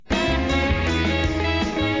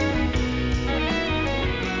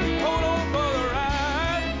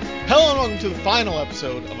to the final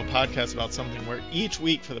episode of a podcast about something where each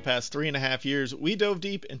week for the past 3.5 years, we dove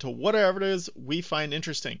deep into whatever it is we find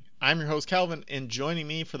interesting. I'm your host, Calvin, and joining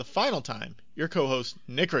me for the final time, your co-host,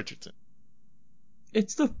 Nick Richardson.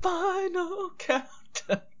 It's the final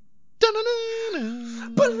countdown.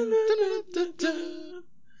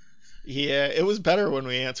 Yeah, it was better when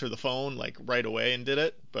we answered the phone like right away and did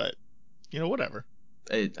it, but whatever.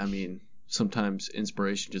 I mean, sometimes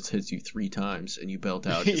inspiration just hits you 3 times and you belt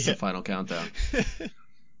out it's the final countdown.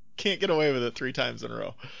 Can't get away with it 3 times in a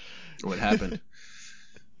row. What happened?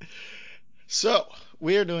 So,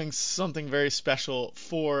 we are doing something very special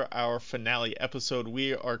for our finale episode.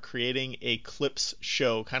 We are creating a clips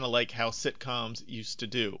show, kind of like how sitcoms used to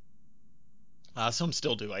do. Some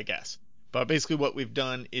still do, I guess. But basically what we've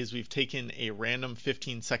done is we've taken a random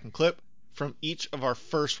 15-second clip from each of our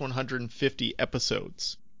first 150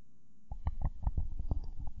 episodes.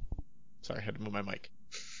 Sorry, I had to move my mic.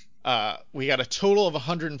 We got a total of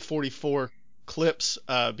 144 clips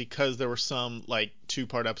because there were some like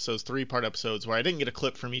 2-part episodes, 3-part episodes where I didn't get a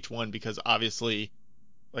clip from each one because obviously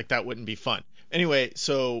like that wouldn't be fun. Anyway,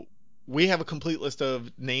 so we have a complete list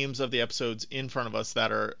of names of the episodes in front of us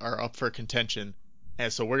that are up for contention.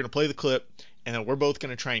 And so we're going to play the clip and then we're both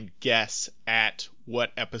going to try and guess at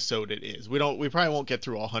what episode it is. We probably won't get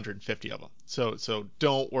through all 150 of them. So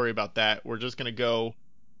don't worry about that. We're just going to go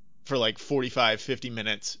for like 45, 50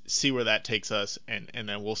 minutes, see where that takes us, and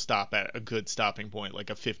then we'll stop at a good stopping point,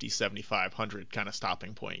 like a 50, 75, 100 kind of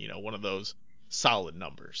stopping point, one of those solid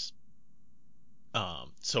numbers.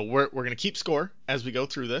 So we're going to keep score as we go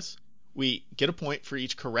through this. We get a point for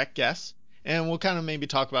each correct guess, and we'll kind of maybe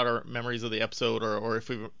talk about our memories of the episode or if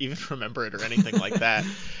we even remember it or anything like that.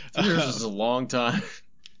 This is a long time.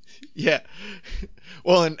 Yeah.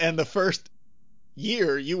 Well, and the first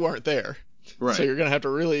year you weren't there. Right. So you're going to have to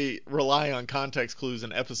really rely on context clues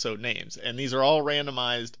and episode names. And these are all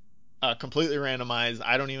randomized, completely randomized.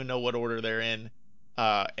 I don't even know what order they're in.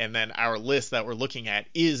 And then our list that we're looking at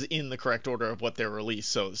is in the correct order of what they're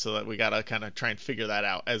released. So that we got to kind of try and figure that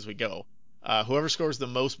out as we go. Whoever scores the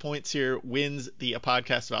most points here wins the A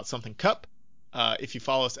Podcast About Something cup. If you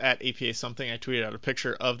follow us at APA Something, I tweeted out a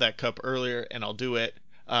picture of that cup earlier, and I'll do it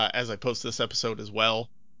as I post this episode as well.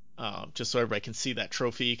 Just so everybody can see that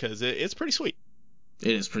trophy because it's pretty sweet.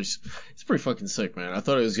 It's pretty fucking sick, man. I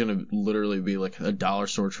thought it was gonna literally be like a dollar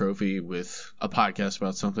store trophy with a podcast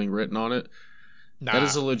about something written on it. Nah. That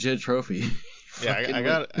is a legit trophy. Yeah, I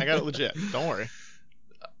got it legit. Don't worry.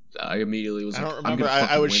 I immediately was. I don't remember.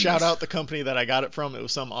 I would shout out the company that I got it from. It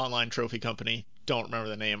was some online trophy company. Don't remember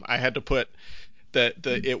the name. I had to put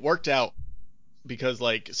it worked out because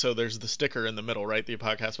so there's the sticker in the middle, right? The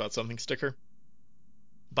podcast about something sticker.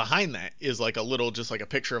 Behind that is like a little, just like a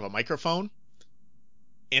picture of a microphone.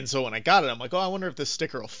 And so when I got it, I'm like, oh, I wonder if this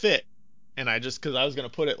sticker will fit. And because I was going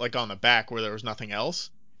to put it like on the back where there was nothing else.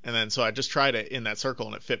 And then so I just tried it in that circle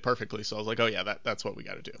and it fit perfectly. So I was like, oh yeah, that's what we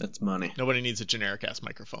got to do. That's money. Nobody needs a generic ass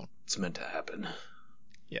microphone. It's meant to happen.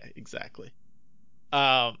 Yeah, exactly.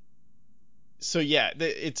 So yeah,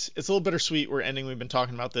 it's a little bittersweet. We've been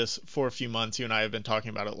talking about this for a few months. You and I have been talking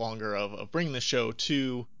about it longer of bringing the show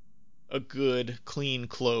to a good clean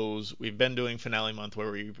close. We've been doing finale month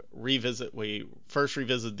where we first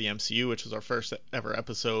revisited the MCU, which was our first ever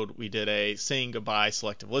episode. We did a saying goodbye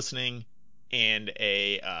selective listening and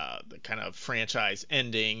a the kind of franchise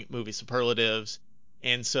ending movie superlatives.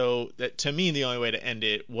 And so that, to me, the only way to end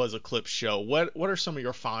it was a clip show. What are some of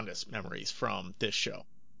your fondest memories from this show?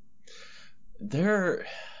 When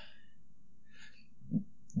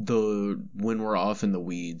we're off in the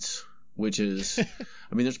weeds, which is,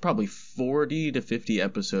 I mean, there's probably 40 to 50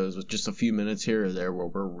 episodes with just a few minutes here or there where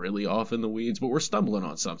we're really off in the weeds, but we're stumbling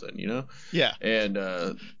on something, Yeah.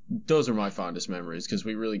 And those are my fondest memories because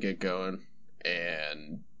we really get going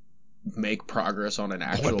and make progress on an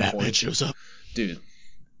actual point. Batman shows up. Dude.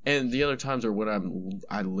 And the other times are when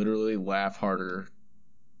I literally laugh harder.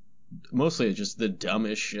 Mostly it's just the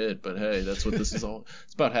dumbest shit, but hey, that's what this is all.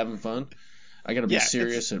 It's about having fun. I gotta be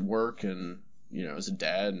serious at work and, as a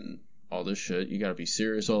dad and all this shit. You gotta be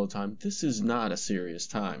serious all the time. This is not a serious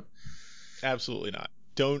time. Absolutely not.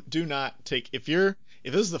 Do not take, if this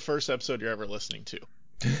is the first episode you're ever listening to,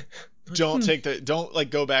 don't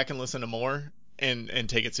go back and listen to more and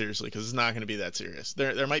take it seriously because it's not going to be that serious.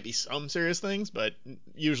 There might be some serious things, but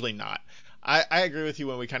usually not. I agree with you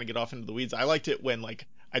when we kind of get off into the weeds. I liked it when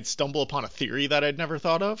I'd stumble upon a theory that I'd never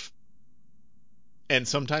thought of. And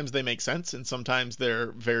sometimes they make sense, and sometimes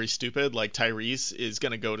they're very stupid. Like Tyrese is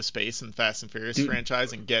going to go to space in Fast and Furious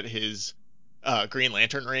franchise and get his Green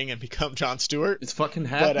Lantern ring and become John Stewart. It's fucking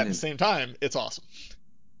happening. But at the same time, it's awesome.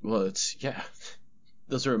 Well,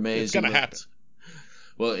 Those are amazing. It's gonna happen.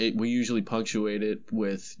 Well, we usually punctuate it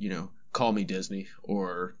with, Call Me Disney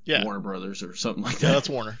or Warner Brothers or something like that. Yeah, that's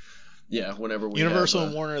Warner. Yeah, whenever we Universal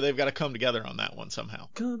and Warner, they've got to come together on that one somehow.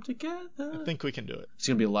 Come together. I think we can do it. It's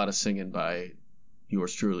going to be a lot of singing by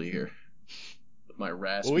yours truly here. My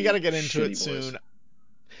raspy, well, we got to get into it voice. soon.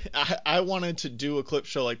 I wanted to do a clip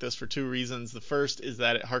show like this for two reasons. The first is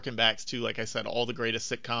that it harken back to, like I said, all the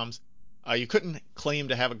greatest sitcoms. You couldn't claim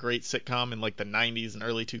to have a great sitcom in like the 90s and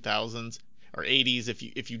early 2000s or 80s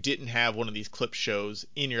if you didn't have one of these clip shows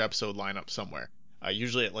in your episode lineup somewhere.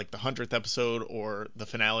 Usually at like the 100th episode or the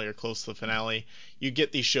finale or close to the finale, you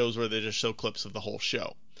get these shows where they just show clips of the whole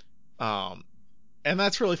show. And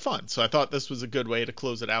that's really fun. So I thought this was a good way to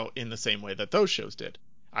close it out in the same way that those shows did.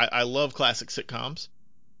 I love classic sitcoms.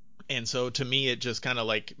 And so to me, it just kind of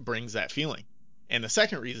like brings that feeling. And the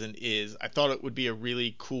second reason is I thought it would be a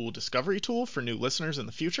really cool discovery tool for new listeners in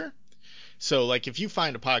the future. So like if you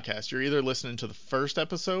find a podcast, you're either listening to the first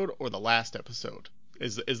episode or the last episode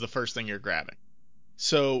is the first thing you're grabbing.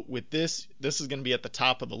 So with this is going to be at the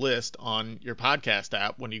top of the list on your podcast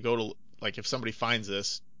app when you go to, like, if somebody finds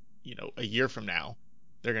this, a year from now,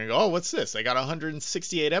 they're going to go, oh, what's this? They got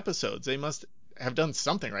 168 episodes. They must have done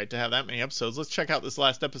something right to have that many episodes. Let's check out this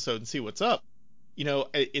last episode and see what's up.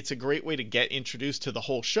 It's a great way to get introduced to the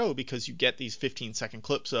whole show because you get these 15-second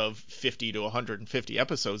clips of 50 to 150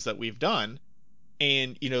 episodes that we've done.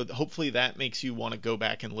 And, hopefully that makes you want to go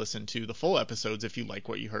back and listen to the full episodes if you like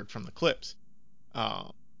what you heard from the clips.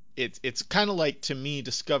 It's kind of like, to me,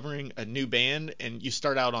 discovering a new band, and you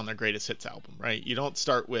start out on their greatest hits album, right? You don't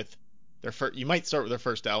start with you might start with their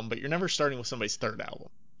first album, but you're never starting with somebody's third album.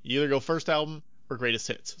 You either go first album or greatest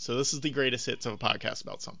hits. So this is the greatest hits of a podcast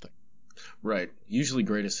about something. Right. Usually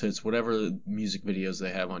greatest hits, whatever music videos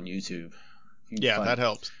they have on YouTube. That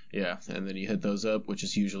helps. Yeah, and then you hit those up, which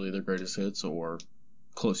is usually their greatest hits or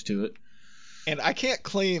close to it. And I can't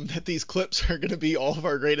claim that these clips are going to be all of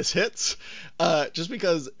our greatest hits, just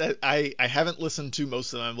because I haven't listened to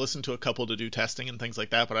most of them. I've listened to a couple to do testing and things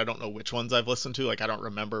like that, but I don't know which ones I've listened to. Like, I don't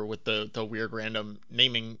remember with the weird random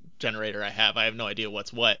naming generator I have. I have no idea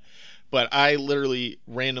what's what. But I literally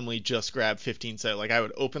randomly just grabbed 15 seconds. Like, I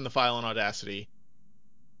would open the file in Audacity,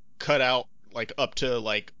 cut out like up to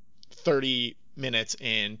like 30 minutes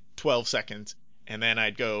and 12 seconds. And then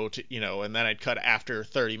I'd go to, and then I'd cut after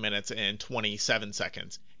 30 minutes and 27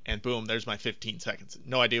 seconds. And boom, there's my 15 seconds.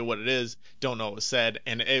 No idea what it is. Don't know what was said.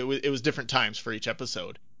 And it was different times for each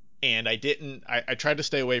episode. And I tried to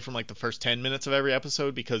stay away from like the first 10 minutes of every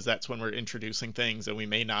episode because that's when we're introducing things and we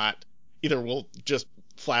may not, either we'll just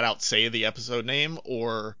flat out say the episode name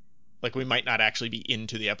or like we might not actually be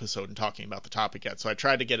into the episode and talking about the topic yet. So I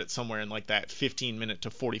tried to get it somewhere in like that 15-minute to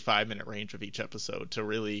 45-minute range of each episode to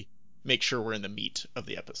really make sure we're in the meat of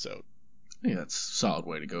the episode. Yeah, that's a solid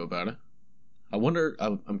way to go about it. I wonder,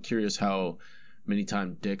 I'm curious how many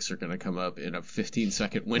times dicks are going to come up in a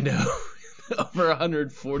 15-second window over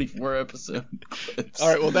 144 episode clips. All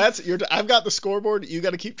right, well, I've got the scoreboard. You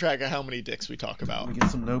got to keep track of how many dicks we talk about. Let me get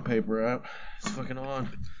some note paper out. It's fucking on.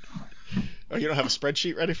 Oh, you don't have a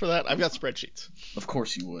spreadsheet ready for that? I've got spreadsheets. Of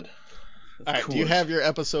course you would. All right, do you have your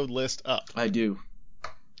episode list up? I do.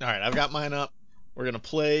 All right, I've got mine up. We're going to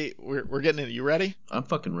play. We're getting it. You ready? I'm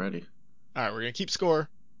fucking ready. All right, we're going to keep score.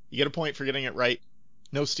 You get a point for getting it right.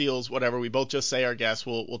 No steals, whatever. We both just say our guess.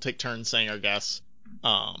 We'll take turns saying our guess.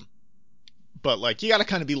 But like you got to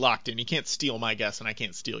kind of be locked in. You can't steal my guess and I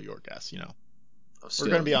can't steal your guess, We're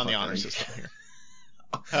going to be on the honor system here.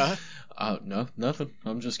 No, nothing.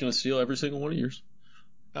 I'm just going to steal every single one of yours.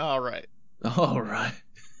 All right.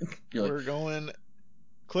 We're going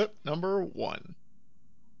clip number 1.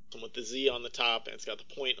 With the Z on the top and it's got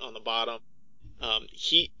the point on the bottom.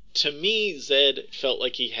 To me, Zed felt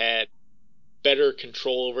like he had better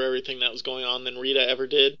control over everything that was going on than Rita ever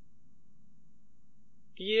did.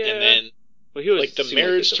 Yeah. And then, well, he was like the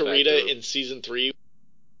marriage to Rita in season 3.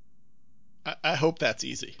 I hope that's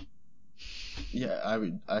easy. Yeah,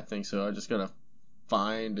 I think so. I just gotta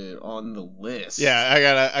find it on the list.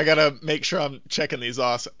 Yeah, I gotta make sure I'm checking these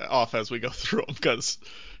off as we go through them because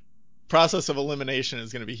process of elimination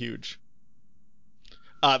is gonna be huge.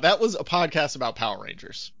 That was a podcast about Power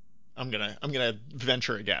Rangers. I'm gonna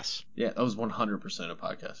venture a guess. Yeah, that was 100% a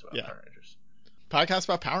podcast about Power Rangers. Podcast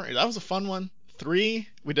about Power Rangers. That was a fun one. We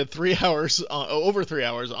did 3 hours, over 3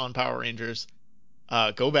 hours on Power Rangers.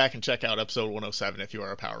 Go back and check out episode 107 if you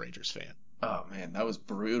are a Power Rangers fan. Oh man, that was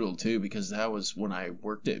brutal too because that was when I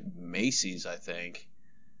worked at Macy's, I think.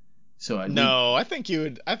 So I think you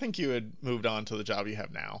had moved on to the job you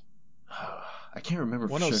have now. I can't remember.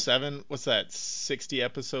 107. What's that? 60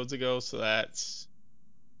 episodes ago. So that's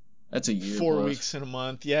That's a year 4 plus. weeks in a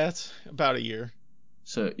month. Yeah, it's about a year.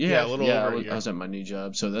 So Yeah, a little over a year. I was at my new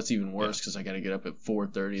job, so that's even worse because I got to get up at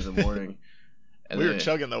 4:30 in the morning. And we were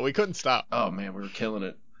chugging though. We couldn't stop. Oh man, we were killing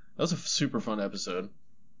it. That was a super fun episode.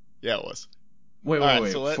 Yeah, it was. Wait.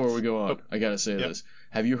 So before we go on, I gotta say this.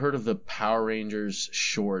 Have you heard of the Power Rangers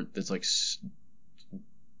short that's like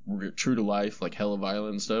true to life, like hella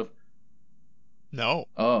violent and stuff? No.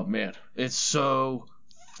 Oh man, it's so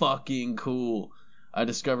fucking cool. I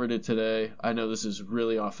discovered it today. I know this is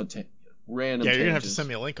really off a random. Yeah, you're gonna have tangents. to send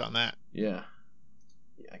me a link on that. Yeah,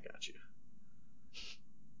 I got you.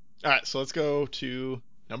 All right, so let's go to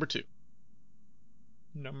number 2.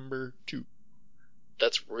 Number 2.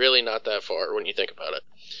 That's really not that far when you think about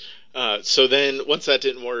it. So then, once that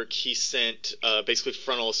didn't work, he sent basically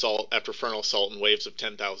frontal assault after frontal assault in waves of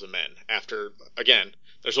 10,000 men. After, again,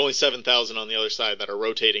 there's only 7,000 on the other side that are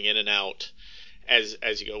rotating in and out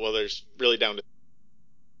as you go. Well, there's really down to...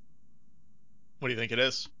 What do you think it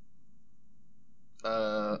is?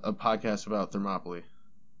 A podcast about Thermopylae.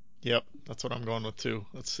 Yep, that's what I'm going with too.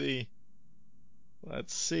 Let's see.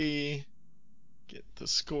 Get the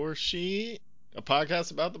score sheet. A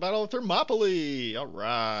podcast about the Battle of Thermopylae. All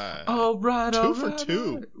right. All right. 2 for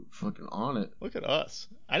 2. Right. Fucking on it. Look at us.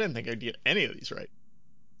 I didn't think I'd get any of these right.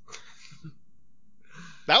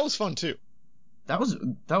 That was fun too. That was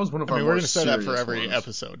one of our. I mean, we're gonna say that for every ones.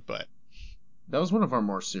 episode, but that was one of our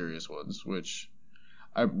more serious ones. Which,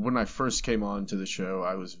 when I first came on to the show,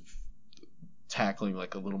 I was tackling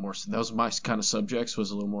like a little more. That was my kind of subjects,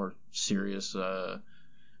 was a little more serious.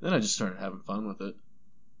 Then I just started having fun with it.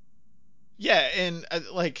 Yeah, and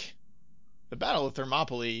like the Battle of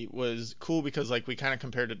Thermopylae was cool because like we kind of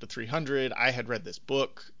compared it to 300. I had read this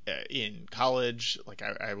book in college. Like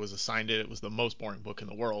I was assigned it. It was the most boring book in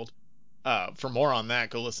the world. For more on that,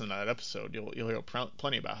 go listen to that episode. You'll hear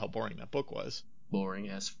plenty about how boring that book was. Boring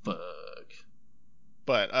as fuck.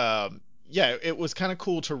 But yeah, it was kind of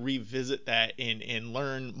cool to revisit that and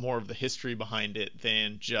learn more of the history behind it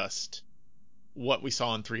than just what we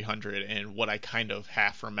saw in 300 and what I kind of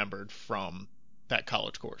half remembered from that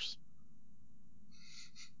college course.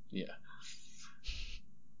 Yeah.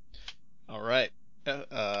 All right.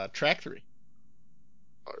 Track 3.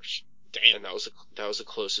 Damn. And that was the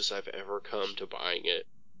closest I've ever come to buying it.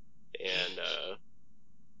 And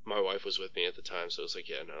my wife was with me at the time, so I was like,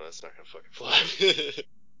 yeah, no, that's not gonna fucking fly.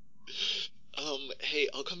 Hey,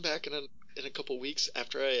 I'll come back in a couple weeks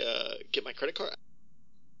after I get my credit card.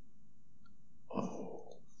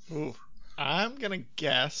 Oh. Ooh. I'm gonna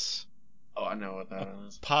guess. Oh, I know what that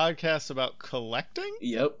is. Podcast about collecting?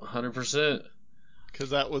 Yep, 100%.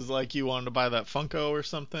 Because that was like you wanted to buy that Funko or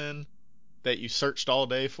something that you searched all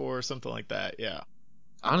day for or something like that. Yeah.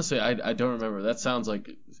 Honestly, I don't remember. That sounds like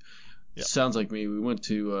me. We went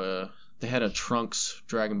to they had a Trunks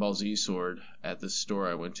Dragon Ball Z sword at this store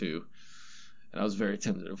I went to, and I was very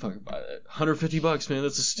tempted to fucking buy that. $150, man.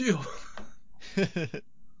 That's a steal.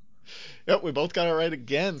 Yep, we both got it right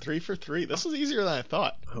again. 3 for 3. This was easier than I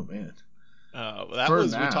thought. Oh man.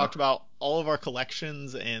 We talked about all of our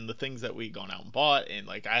collections and the things that we gone out and bought, and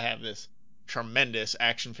like I have this tremendous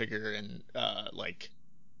action figure and like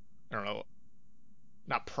I don't know,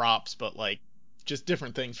 not props, but like just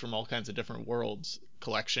different things from all kinds of different worlds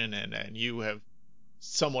collection, and you have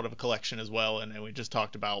somewhat of a collection as well, and we just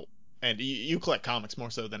talked about, and you collect comics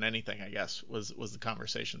more so than anything, I guess, was the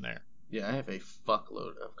conversation there. Yeah, I have a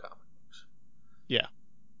fuckload of comic books. Yeah.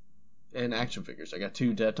 And action figures. I got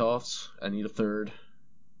 2 Detolfs. I need a third.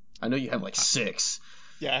 I know you have like 6.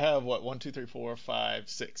 Yeah, I have 1, 2, 3, 4, 5,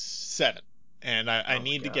 6, 7. And I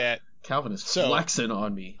need to get... Calvin is flexing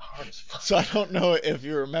on me. So I don't know if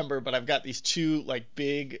you remember, but I've got these 2 like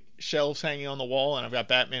big shelves hanging on the wall, and I've got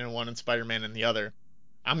Batman in one and Spider-Man in the other.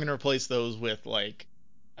 I'm going to replace those with like,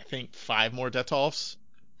 I think 5 more Detolfs,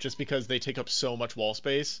 just because they take up so much wall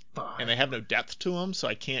space, and they have no depth to them, so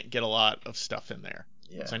I can't get a lot of stuff in there.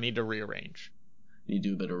 Yeah. So I need to rearrange. You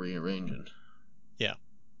do a bit of rearranging. Yeah.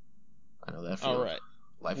 I know that feeling. All right.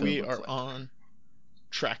 We are on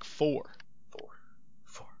track 4.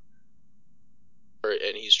 4.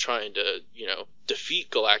 And he's trying to, defeat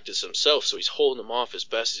Galactus himself, so he's holding him off as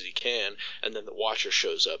best as he can, and then the Watcher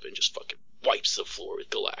shows up and just fucking wipes the floor with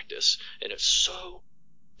Galactus, and it's so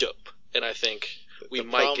dope. And I think we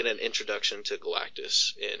might get an introduction to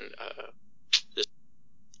Galactus in this.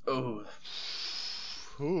 Oh.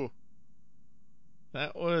 Ooh.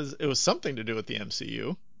 It was something to do with the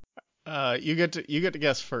MCU. You get to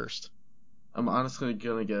guess first. I'm honestly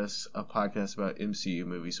gonna guess a podcast about MCU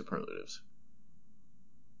movie superlatives.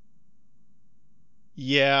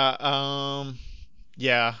 Yeah,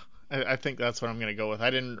 yeah. I think that's what I'm going to go with.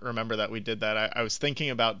 I didn't remember that we did that. I was thinking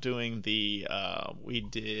about doing the, we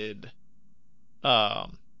did, what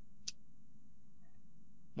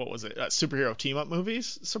was it? Superhero team-up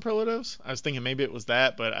movies, superlatives. I was thinking maybe it was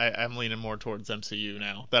that, but I'm leaning more towards MCU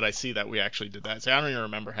now that I see that we actually did that. So I don't even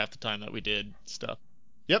remember half the time that we did stuff.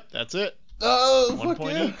 Yep, that's it. Oh, 1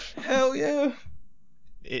 point yeah. each. Hell yeah.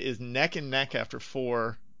 It is neck and neck after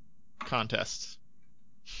 4 contests.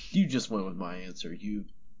 You just went with my answer. You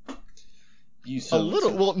A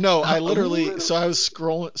little. Well, no, I literally. little. So I was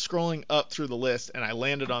scrolling up through the list, and I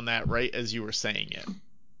landed on that right as you were saying it.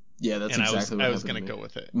 Yeah, that's and exactly what I was happened gonna to me. go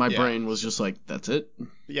with it. My Yeah. brain was just like, that's it?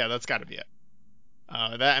 Yeah, that's got to be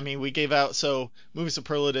it. We gave out, so Movie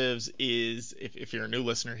Superlatives is, if you're a new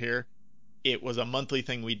listener here, it was a monthly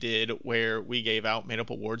thing we did where we gave out made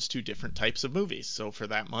up awards to different types of movies. So for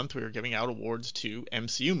that month, we were giving out awards to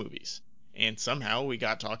MCU movies. And somehow we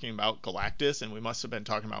got talking about Galactus, and we must have been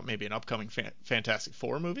talking about maybe an upcoming Fantastic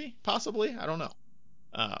Four movie, possibly. I don't know.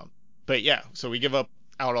 But yeah, so we give out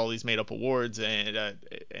all these made up awards, and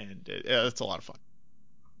it's a lot of fun.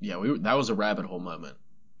 Yeah, that was a rabbit hole moment,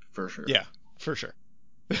 for sure. Yeah, for sure.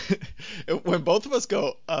 When both of us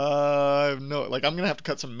go, no, like I'm gonna have to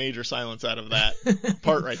cut some major silence out of that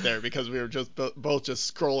part right there because we were just both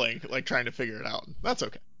just scrolling, like trying to figure it out. That's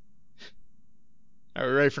okay. Are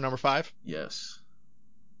we ready for number 5? Yes.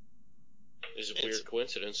 It's a weird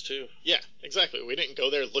coincidence, too. Yeah, exactly. We didn't go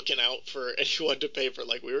there looking out for anyone to pay for.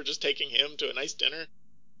 Like, we were just taking him to a nice dinner,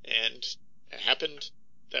 and it happened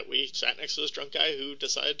that we sat next to this drunk guy who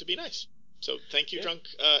decided to be nice. So thank you, drunk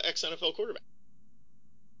ex-NFL quarterback.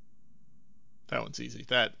 That one's easy.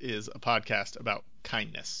 That is a podcast about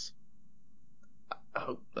kindness.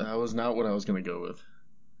 Oh, that was not what I was going to go with.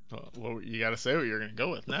 Well, you got to say what you're going to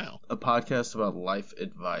go with now. A podcast about life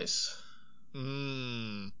advice.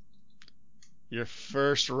 Your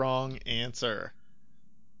first wrong answer.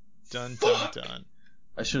 Dun, Fuck! dun, dun.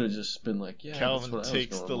 I should have just been like, yeah, Calvin that's what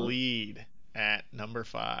takes I was the going with. lead at number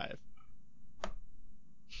 5.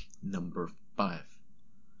 Number 5.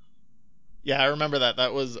 Yeah, I remember that.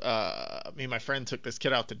 That was me and my friend took this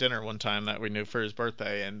kid out to dinner one time that we knew for his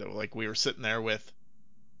birthday, and like we were sitting there with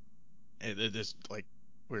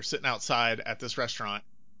we were sitting outside at this restaurant,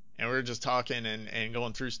 and we were just talking and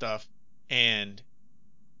going through stuff, and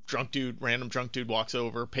random drunk dude walks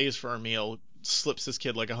over, pays for our meal, slips this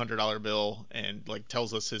kid like $100 bill, and like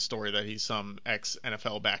tells us his story that he's some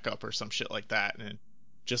ex-NFL backup or some shit like that, and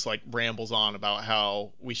just like rambles on about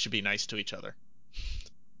how we should be nice to each other.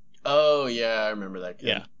 Oh, yeah, I remember that kid.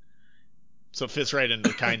 Yeah. So it fits right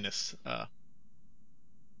into kindness.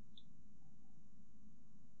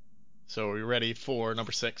 So are we ready for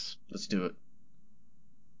number 6? Let's do it.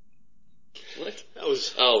 What?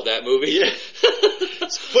 That movie? Yeah.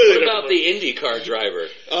 What about the IndyCar driver?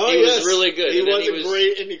 Oh, he was really good. He was a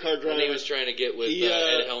great IndyCar driver. And he was trying to get with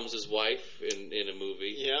Ed Helms' wife in a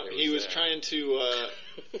movie. Yeah, he was trying to...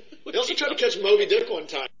 he also tried to catch Moby Dick one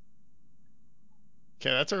time. Okay,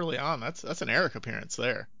 that's early on. That's an Eric appearance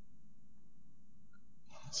there.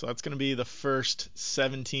 So that's going to be the first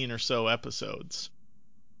 17 or so episodes.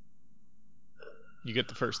 You get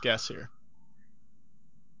the first guess here.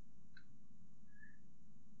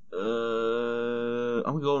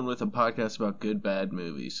 I'm going with a podcast about good, bad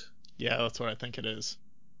movies. Yeah, that's what I think it is.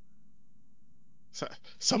 So,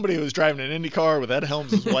 somebody who was driving an Indy car with Ed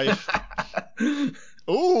Helms' wife.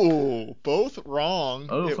 Ooh, both wrong.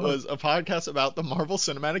 Oh, it fuck. was a podcast about the Marvel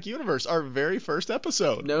Cinematic Universe, our very first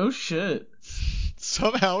episode. No shit.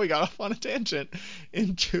 Somehow we got off on a tangent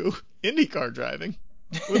into IndyCar driving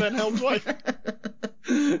with Ed Helms' wife.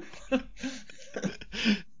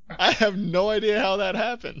 I have no idea how that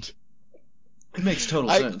happened. It makes total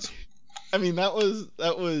sense. I mean, that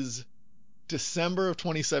was December of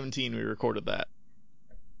 2017 we recorded that.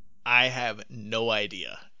 I have no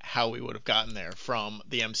idea how we would have gotten there from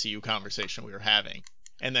the MCU conversation we were having.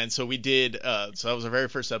 And then so we did so that was our very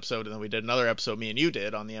first episode, and then we did another episode me and you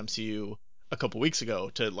did on the MCU a couple weeks ago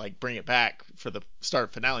to like bring it back for the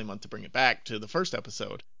start finale month, to bring it back to the first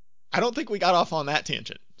episode. I don't think we got off on that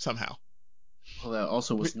tangent somehow. Well, that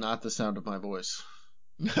also was not the sound of my voice.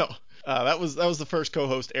 No. That was the first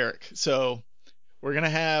co-host, Eric. So we're going to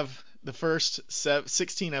have the first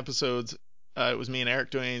 16 episodes. It was me and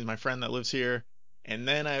Eric doing it, my friend that lives here. And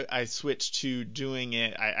then I switched to doing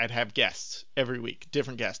it. I'd have guests every week,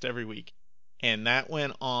 different guests every week. And that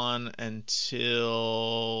went on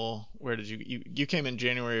until, where did you came in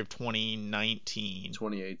January of 2019.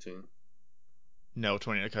 2018. No,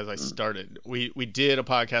 because I started. We did a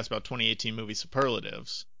podcast about 2018 movie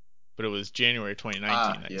superlatives. but it was January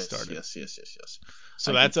 2019 that you yes, started. Yes.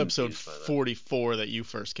 So that's episode 44 that you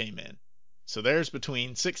first came in. So there's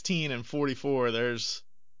between 16 and 44, there's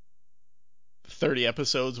 30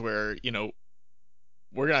 episodes where, you know,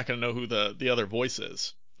 we're not going to know who the other voice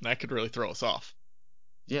is. And that could really throw us off.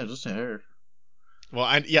 Yeah, just a hair.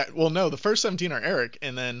 Well, no, the first 17 are Eric,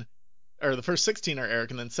 or the first 16 are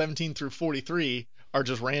Eric, and then 17 through 43 are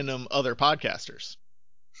just random other podcasters.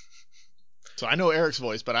 So I know Eric's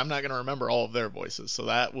voice, but I'm not going to remember all of their voices, so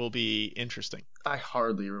that will be interesting. I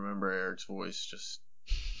hardly remember Eric's voice, just...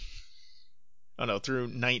 Oh no, through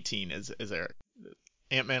 19 is Eric.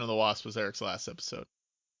 Ant-Man and the Wasp was Eric's last episode.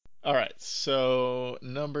 All right, so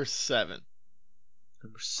number 7.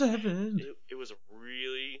 Number 7. It was a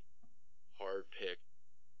really hard pick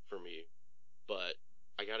for me, but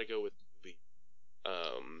I gotta go with Blue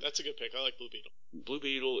Beetle. That's a good pick. I like Blue Beetle. Blue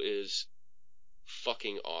Beetle is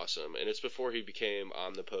fucking awesome, and it's before he became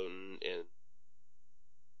omnipotent and...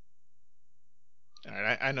 All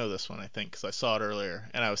right, I know this one, I think, because I saw it earlier,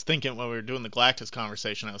 and I was thinking when we were doing the Galactus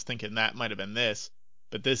conversation, I was thinking that might have been this,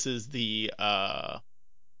 but this is the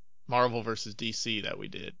Marvel versus DC that we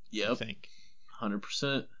did. Yep. I think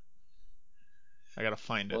 100%. I gotta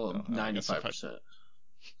find it. Well, 95%.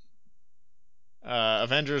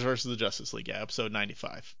 Avengers versus the Justice League, yeah, episode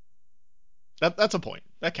 95. That's a point.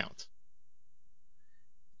 That counts.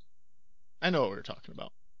 I know what we were talking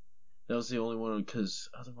about. That was the only one, because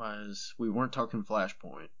otherwise we weren't talking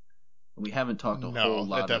Flashpoint. We haven't talked a whole lot of DC.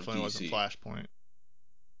 No, that definitely wasn't Flashpoint.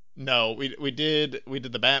 No, we did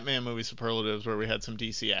the Batman movie Superlatives where we had some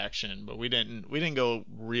DC action, but we didn't go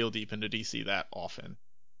real deep into DC that often.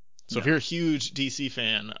 So if you're a huge DC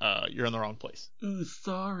fan, you're in the wrong place. Ooh,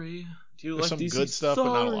 sorry. Do you There's like some DC? Good stuff, but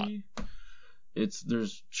not a lot.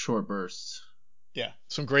 There's short bursts. Yeah,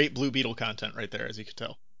 some great Blue Beetle content right there, as you could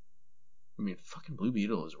tell. I mean, fucking Blue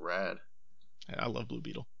Beetle is rad. I love Blue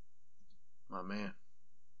Beetle. My man.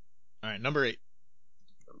 All right, number 8.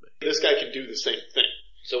 This guy can do the same thing.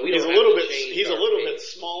 So he's a little bit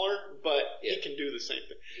smaller, but he can do the same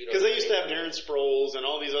thing. Because they used to have Darren Sproles and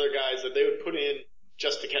all these other guys that they would put in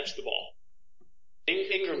just to catch the ball.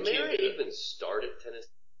 Ingram Kamara even started Tennessee.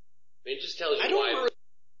 I mean, it just tells you why.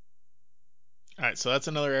 All right, so that's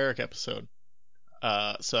another Eric episode.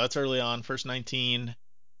 So that's early on, first 19.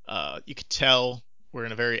 You could tell we're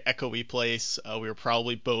in a very echoey place. We were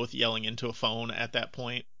probably both yelling into a phone at that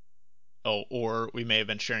point. Oh, or we may have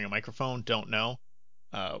been sharing a microphone. Don't know.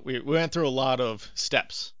 We went through a lot of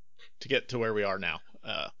steps to get to where we are now.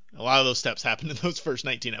 A lot of those steps happened in those first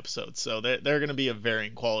 19 episodes, so they're going to be of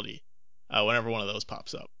varying quality whenever one of those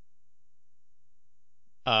pops up.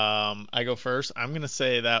 I go first. I'm going to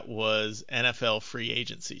say that was NFL free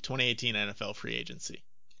agency, 2018 NFL free agency.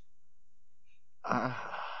 I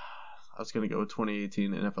was going to go with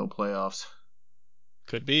 2018 NFL playoffs.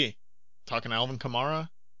 Could be. Talking Alvin Kamara.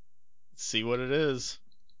 Let's see what it is.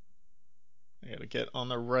 I got to get on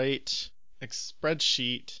the right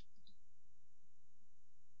spreadsheet.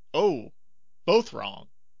 Oh, both wrong.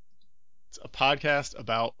 It's a podcast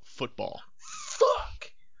about football.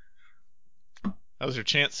 Fuck! That was your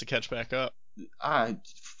chance to catch back up. I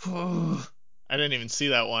didn't even see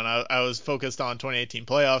that one. I was focused on 2018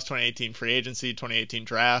 playoffs, 2018 free agency, 2018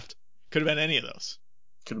 draft. Could have been any of those.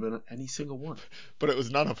 Could have been any single one. But it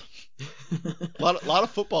was none of them. a lot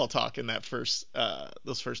of football talk in that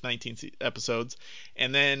those first 19 episodes.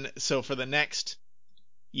 And then, so for the next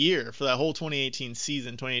year, for that whole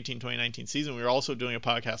 2018-2019 season, we were also doing a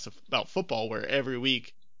podcast about football where every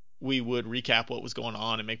week we would recap what was going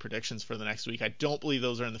on and make predictions for the next week. I don't believe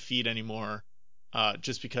those are in the feed anymore,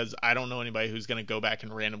 just because I don't know anybody who's going to go back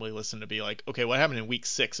and randomly listen to be like, okay, what happened in week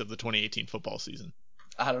 6 of the 2018 football season?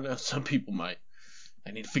 I don't know. Some people might.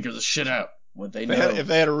 I need to figure this shit out. Would they know? If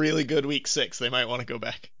they had a really good week 6, they might want to go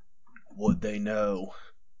back. Would they know?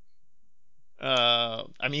 I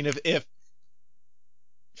mean, if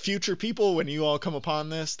future people, when you all come upon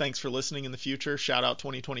this, thanks for listening in the future. Shout out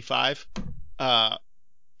 2025. And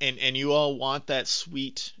you all want that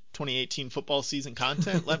sweet 2018 football season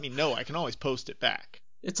content, let me know. I can always post it back.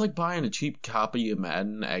 It's like buying a cheap copy of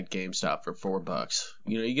Madden at GameStop for $4.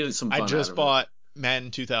 You know, you get some fun I just out of bought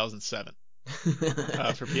Madden 2007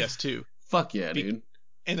 for PS2. Fuck yeah, dude.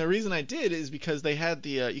 And the reason I did is because they had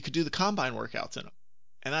the you could do the combine workouts in them.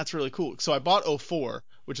 And that's really cool. So I bought 04,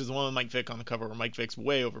 which is the one with Mike Vick on the cover where Mike Vick's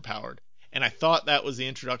way overpowered. And I thought that was the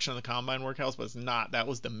introduction of the combine workouts, but it's not. That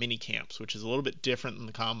was the mini camps, which is a little bit different than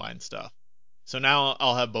the combine stuff. So now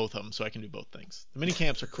I'll have both of them so I can do both things. The mini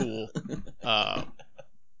camps are cool,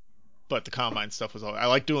 but the combine stuff was all. I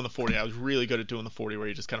like doing the 40. I was really good at doing the 40 where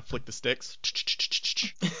you just kind of flick the sticks.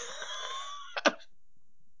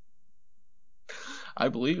 I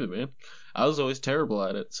believe it, man. I was always terrible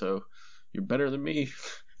at it, so you're better than me.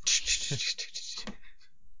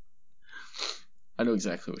 I know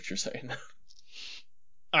exactly what you're saying.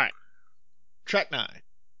 All right. Track 9.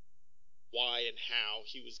 Why and how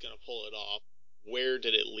he was going to pull it off. Where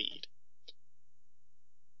did it lead?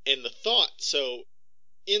 And the thought, so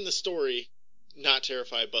in the story, not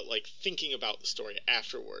terrified, but like thinking about the story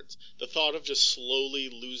afterwards, the thought of just slowly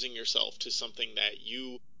losing yourself to something that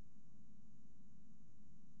you...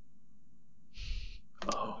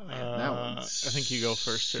 Oh, man, that one's I think you go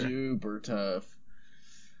first here. Super tough.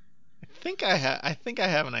 I think I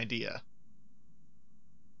have an idea.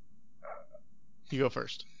 You go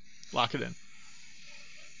first. Lock it in.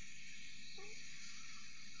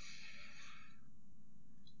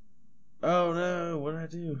 Oh no, what did I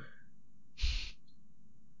do? You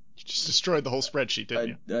just destroyed the whole spreadsheet,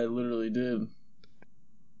 didn't you? I literally did.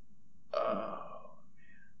 Oh.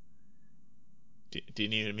 Do you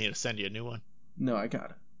need me to send you a new one? No, I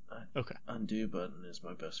got it. Okay. Undo button is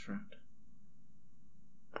my best friend.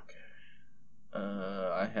 Okay.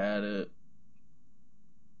 I had it.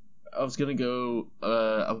 I was gonna go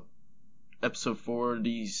episode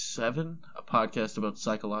 47, a podcast about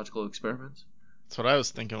psychological experiments. That's what I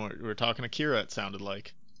was thinking. We were talking to Kira, it sounded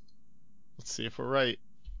like. Let's see if we're right.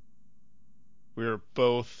 We were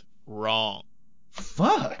both wrong.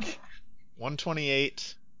 Fuck!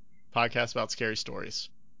 128, podcast about scary stories.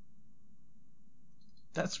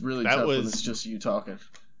 That's really tough when it's just you talking.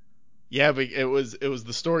 Yeah, but it was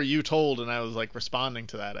the story you told, and I was like responding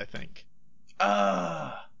to that, I think.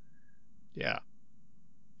 Yeah.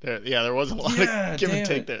 There wasn't a lot of give and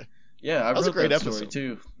take there. Yeah, I wrote a great that episode. Story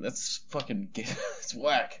too. That's fucking it's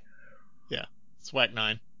whack. Yeah, it's whack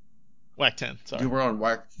 9. Whack 10, sorry. You were on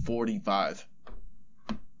whack 45.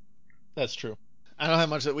 That's true. I don't have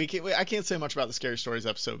much that I can't say much about the Scary Stories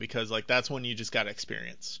episode because like that's one you just got to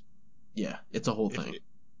experience. Yeah, it's a whole thing.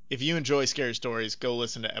 If you enjoy Scary Stories, go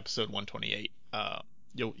listen to episode 128.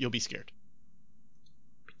 You'll be scared.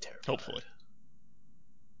 Be terrified. Hopefully.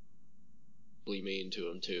 Mean to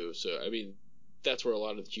him too. So I mean, that's where a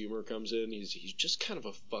lot of the humor comes in. He's just kind of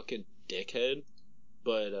a fucking dickhead,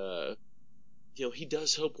 but he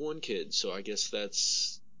does help one kid, so I guess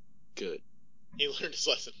that's good. He learned his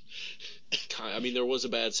lesson. I mean, there was a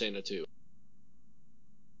bad Santa too.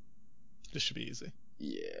 This should be easy.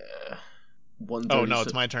 Yeah. Oh no,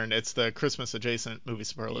 it's my turn. It's the Christmas adjacent movie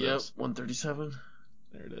superlatives. Yep, 137.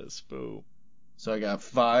 There it is. Boo. So I got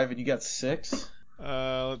 5 and you got 6.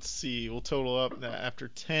 Let's see. We'll total up after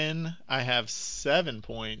 10. I have 7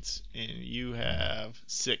 points, and you have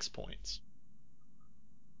 6 points.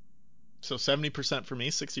 So 70% for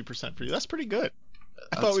me, 60% for you. That's pretty good.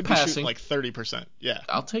 I thought we'd be shooting like 30%. Yeah.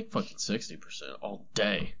 I'll take fucking 60% all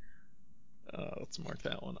day. Let's mark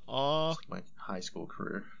that one off. It's like my high school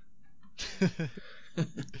career.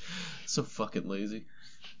 So fucking lazy.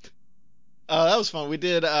 That was fun. We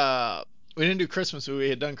didn't do Christmas movies. We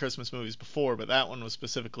had done Christmas movies before, but that one was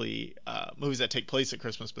specifically movies that take place at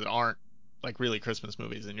Christmas but aren't like really Christmas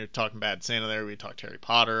movies. And you're talking Bad Santa there. We talked Harry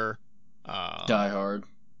Potter. Die Hard.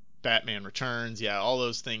 Batman Returns. Yeah, all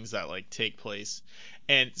those things that like take place.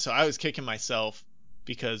 And so I was kicking myself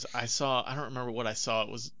because I don't remember what I saw. It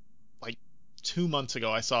was like 2 months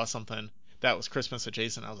ago. I saw something that was Christmas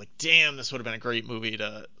adjacent. I was like, damn, this would have been a great movie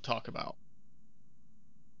to talk about.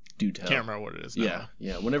 Do tell. Can't remember what it is now.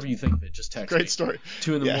 Yeah. Whenever you think of it, just text me. Great story.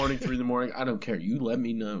 2 in the morning, 3 in the morning. I don't care. You let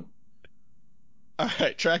me know. All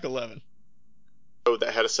right, track 11. Oh,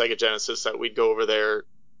 that had a Sega Genesis that we'd go over there,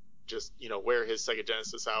 just wear his Sega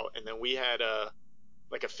Genesis out, and then we had a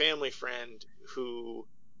family friend who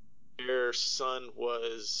their son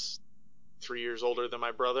was 3 years older than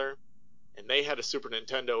my brother, and they had a Super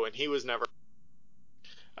Nintendo, and he was never.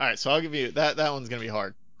 All right, so I'll give you that. That one's gonna be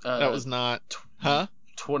hard. That was not.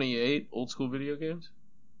 28 old school video games?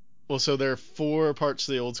 Well, so there are 4 parts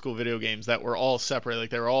to the old school video games that were all separate.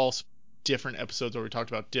 Like, they were all different episodes where we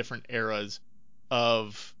talked about different eras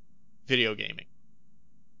of video gaming.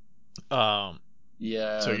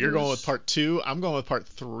 Yeah. So you're going with part 2. I'm going with part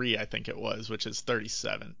 3, I think it was, which is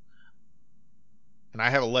 37. And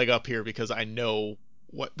I have a leg up here because I know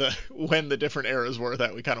when the different eras were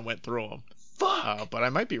that we kind of went through them. Fuck! But I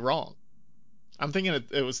might be wrong. I'm thinking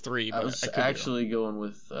it was 3, but I was actually going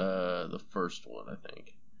with the first one, I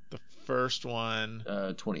think. The first one.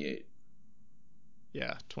 28.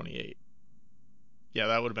 Yeah, 28. Yeah,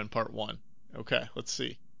 that would have been part 1. Okay, let's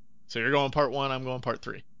see. So you're going part 1, I'm going part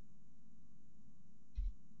 3.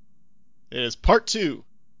 It is part 2.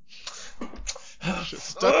 Stuck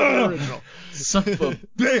with the original. Son of a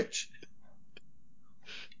bitch!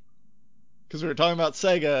 Because we were talking about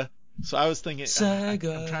Sega, So I was thinking,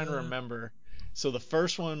 Sega. I'm trying to remember. So the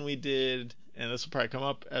first one we did, and this will probably come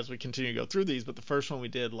up as we continue to go through these, but the first one we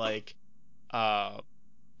did like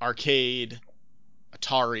arcade,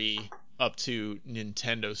 Atari, up to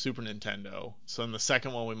Nintendo, Super Nintendo. So in the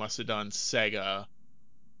second one we must have done Sega.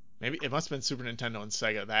 Maybe it must have been Super Nintendo and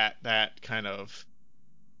Sega, that kind of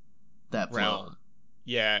that realm. flow.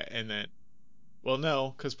 Yeah, and then, well,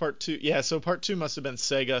 no, because part 2, yeah, so part 2 must have been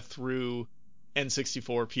Sega through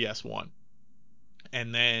N64, PS1.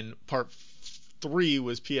 And then part 3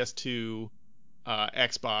 was PS2,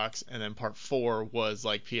 Xbox, and then part 4 was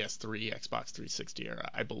like PS3, Xbox 360 era,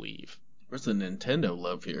 I believe. Where's the Nintendo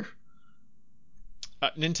love here?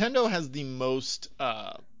 Nintendo has the most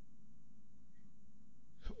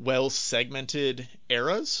well-segmented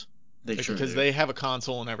eras. Because they have a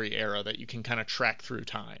console in every era that you can kind of track through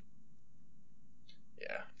time.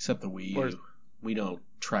 Yeah, except the Wii U. We don't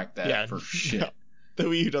track that for shit. No, the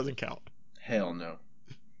Wii U doesn't count. Hell no.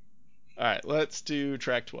 All right, let's do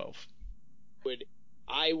track 12.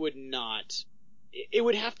 I would not. It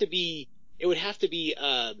would have to be. It would have to be.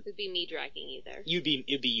 It would be me dragging you there. It'd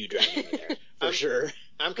be you dragging me there for sure.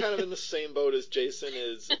 I'm kind of in the same boat as Jason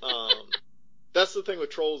is. That's the thing with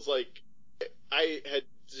Trolls. Like, I had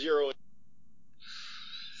zero.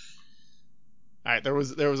 All right, there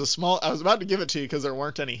was a small. I was about to give it to you because there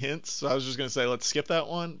weren't any hints, so I was just gonna say let's skip that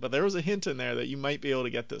one. But there was a hint in there that you might be able to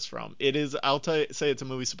get this from. It is. I'll say it's a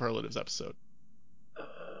movie superlatives episode.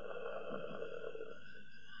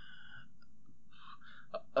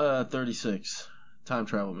 36 time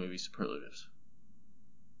travel movie superlatives.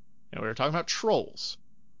 And we were talking about Trolls.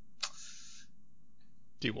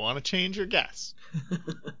 Do you want to change your guess?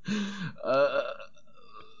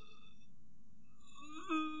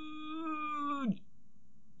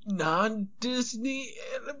 Non-Disney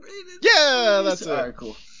animated. Yeah, that's it. All right,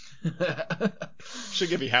 cool. Should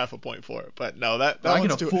give you half a point for it, but no, that I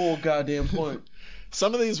one's get a full goddamn point.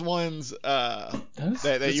 Some of these ones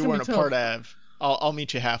that you weren't a part of, I'll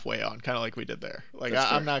meet you halfway on, kind of like we did there. Like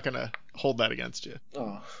I'm not gonna hold that against you.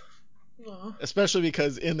 Oh. Especially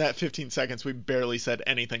because in that 15 seconds we barely said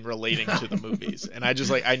anything relating to the movies, and I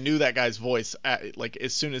knew that guy's voice like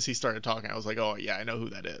as soon as he started talking. I was like, oh yeah, I know who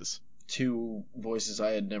that is. 2 voices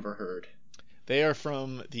I had never heard. They are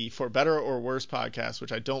from the For Better or Worse podcast,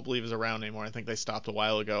 which I don't believe is around anymore. I think they stopped a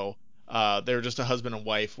while ago. They were just a husband and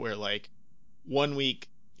wife where like one week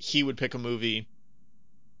he would pick a movie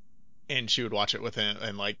and she would watch it with him,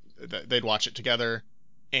 and like they'd watch it together,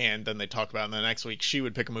 and then they'd talk about it. And the next week she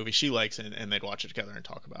would pick a movie she likes and they'd watch it together and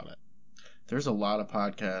talk about it. There's a lot of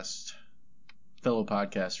fellow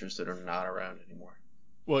podcasters that are not around anymore.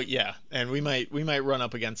 Well, yeah, and we might run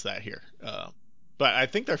up against that here. But I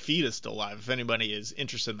think their feed is still live. If anybody is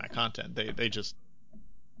interested in that content, they just,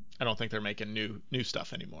 I don't think they're making new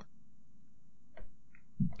stuff anymore.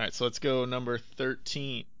 All right, so let's go number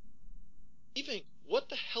 13. Even what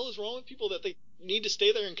the hell is wrong with people that they need to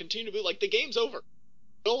stay there and continue to be like the game's over?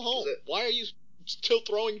 Go home. Why are you still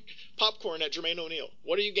throwing popcorn at Jermaine O'Neal?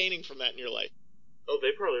 What are you gaining from that in your life? Oh,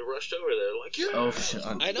 they probably rushed over there like, yeah. Oh, shit.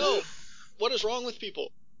 I know. What is wrong with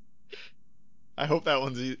people? I hope that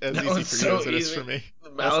one's as easy for you as it is for me.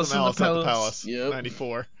 That's the Malice at the Palace. Yep.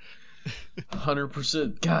 94.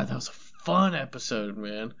 100%. God, that was a fun episode,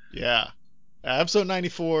 man. Yeah. Episode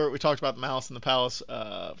 94, we talked about the Malice in the Palace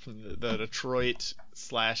from the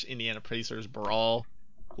Detroit/Indiana Pacers brawl.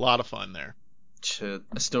 A lot of fun there. Shit.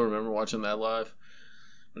 I still remember watching that live.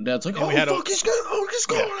 My dad's like, and fuck, he's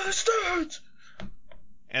going on the stage.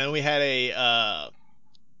 And then we had a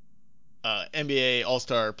NBA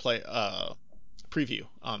All-Star play preview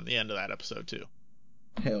on the end of that episode too.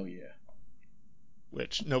 Hell yeah.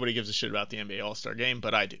 Which nobody gives a shit about the NBA All-Star game,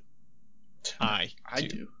 but I do. I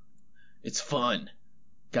do. It's fun.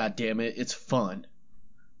 God damn it, it's fun.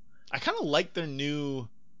 I kind of like their new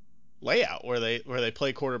layout where they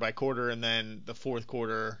play quarter by quarter, and then the fourth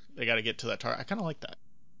quarter they got to get to that target. I kind of like that.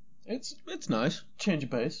 It's nice. Change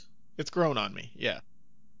of pace. It's grown on me. Yeah.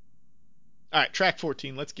 All right, track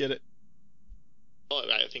 14. Let's get it. Well,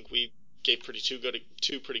 I think we gave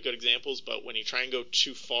two pretty good examples, but when you try and go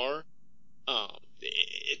too far,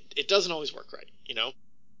 it doesn't always work right, you know.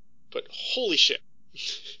 But holy shit.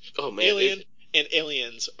 Oh man, Alien and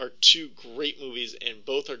Aliens are 2 great movies, and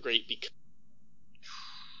both are great because.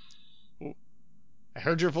 I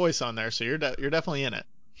heard your voice on there, so you're definitely in it.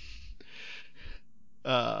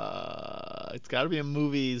 It's got to be a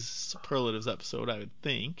movies superlatives episode, I would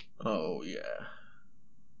think. Oh yeah.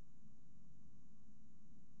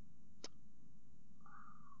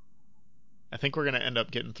 I think we're gonna end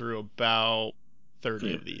up getting through about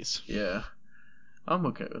 30 of these. Yeah, I'm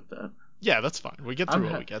okay with that. Yeah, that's fine. We get through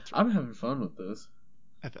what we get through. I'm having fun with this.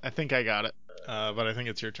 I think I got it, but I think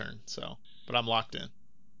it's your turn. So, but I'm locked in.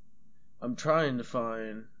 I'm trying to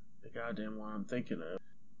find the goddamn one I'm thinking of.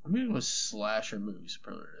 I'm gonna go with slasher movie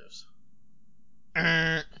superlatives.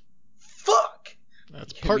 Fuck!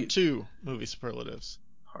 That's part 2 movie superlatives.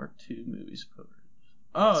 Part 2 movie superlatives.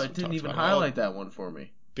 Oh, it didn't even highlight that one for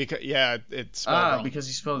me. Because it's spelled wrong. Because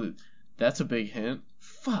you spelled it. That's a big hint.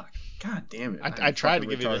 Fuck. God damn it. I tried to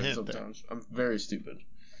give you the hint sometimes. I'm very stupid.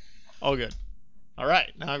 All good. All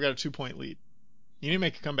right, now I've got a 2-point lead. You need to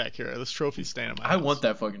make a comeback here. This trophy's staying in my house. I want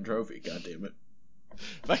that fucking trophy. God damn it.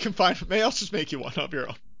 If I can find, maybe I'll just make you one of your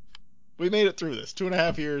own. We made it through this.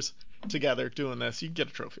 2.5 years together doing this. You can get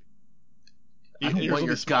a trophy. I don't want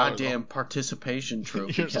your goddamn participation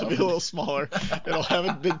trophy. Yours will be a little smaller. It'll have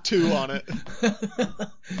a big 2 on it.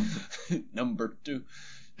 Number 2.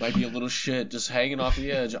 Might be a little shit just hanging off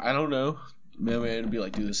the edge. I don't know. Maybe it'd be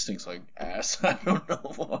like, dude, this stinks like ass. I don't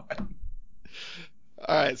know why.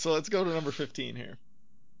 All right, so let's go to number 15 here.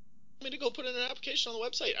 Me to go put in an application on the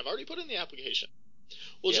website. I've already put in the application.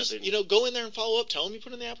 Well, just go in there and follow up. Tell them you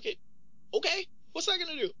put in the application. Okay, what's that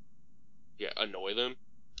gonna do? Yeah, annoy them.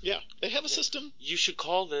 Yeah, they have a system. You should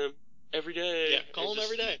call them every day. Yeah, call them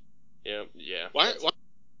every day. Yeah. Why?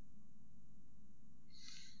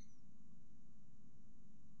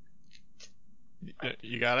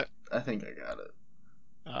 You got it? I think I got it.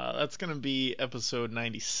 That's going to be episode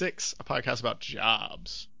 96, a podcast about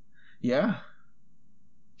jobs. Yeah.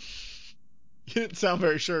 You didn't sound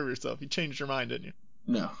very sure of yourself. You changed your mind, didn't you?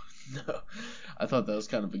 No. I thought that was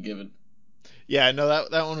kind of a given. Yeah, no,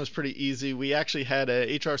 that one was pretty easy. We actually had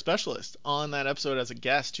a HR specialist on that episode as a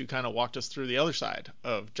guest who kind of walked us through the other side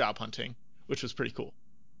of job hunting, which was pretty cool.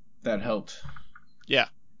 That helped. Yeah.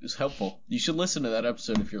 It was helpful. You should listen to that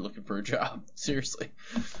episode if you're looking for a job. Seriously.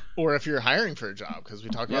 Or if you're hiring for a job, because we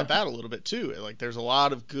talked about that a little bit too. Like, there's a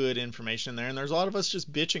lot of good information there, and there's a lot of us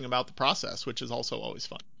just bitching about the process, which is also always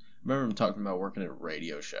fun. Remember him talking about working at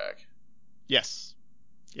Radio Shack? Yes,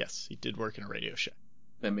 he did work in a Radio Shack.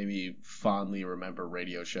 That made me fondly remember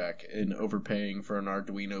Radio Shack and overpaying for an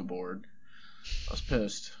Arduino board. I was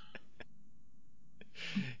pissed.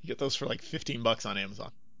 You get those for like $15 on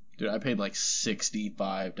Amazon. Dude, I paid like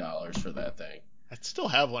 $65 for that thing. I still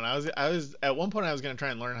have one. I was at one point I was gonna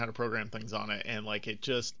try and learn how to program things on it, and like it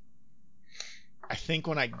just, I think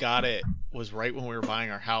when I got it was right when we were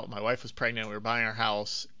buying our house. My wife was pregnant. We were buying our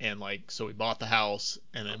house, and like so we bought the house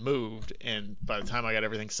and then moved. And by the time I got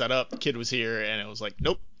everything set up, the kid was here, and it was like,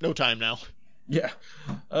 nope, no time now. Yeah,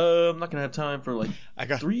 I'm not gonna have time for like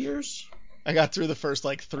 3 years. I got through the first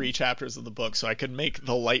like 3 chapters of the book, so I could make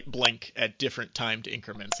the light blink at different timed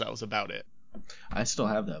increments. That was about it. I still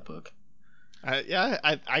have that book. I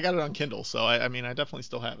got it on Kindle, so I mean I definitely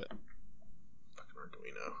still have it. Fucking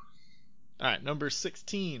Arduino. All right, number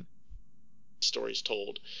 16. Stories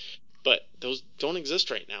told, but those don't exist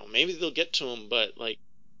right now. Maybe they'll get to them, but like,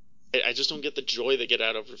 I just don't get the joy they get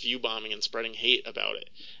out of review bombing and spreading hate about it.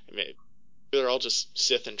 I mean, they're all just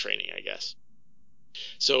Sith in training, I guess.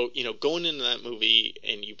 So, going into that movie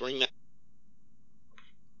and you bring that.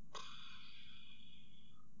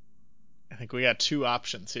 I think we got 2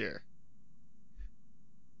 options here.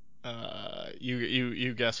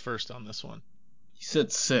 You guess first on this one. You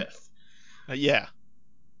said Sith. Yeah.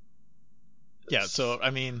 Yeah, so,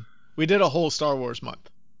 I mean, we did a whole Star Wars month.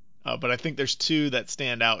 But I think there's 2 that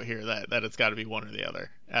stand out here that it's got to be one or the other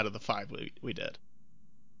out of the 5 we did.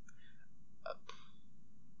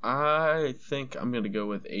 I think I'm going to go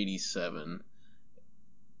with 87.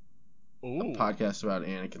 Ooh. A podcast about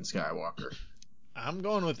Anakin Skywalker. I'm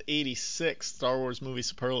going with 86, Star Wars movie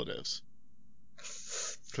superlatives.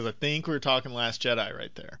 Because I think we were talking Last Jedi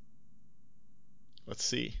right there. Let's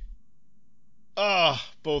see.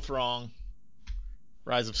 Both wrong.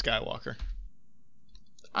 Rise of Skywalker.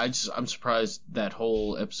 I'm surprised that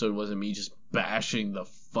whole episode wasn't me just bashing the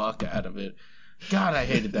fuck out of it. God, I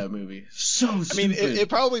hated that movie. So stupid. I mean, it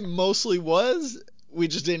probably mostly was. We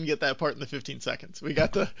just didn't get that part in the 15 seconds. We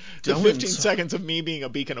got the 15 seconds of me being a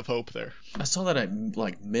beacon of hope there. I saw that at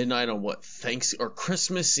like midnight on or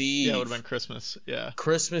Christmas Eve. Yeah, it would have been Christmas. Yeah.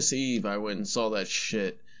 Christmas Eve, I went and saw that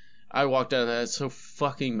shit. I walked out of that so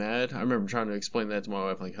fucking mad. I remember trying to explain that to my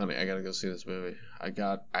wife, like, honey, I gotta go see this movie. I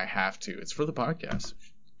have to. It's for the podcast.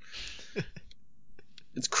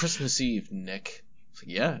 It's Christmas Eve, Nick.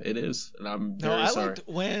 Like, yeah, it is, and I'm very sorry. I liked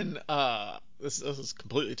when this is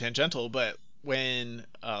completely tangential, but when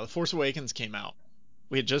The Force Awakens came out,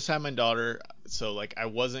 we had just had my daughter, so like I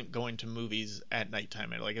wasn't going to movies at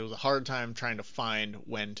nighttime. Like it was a hard time trying to find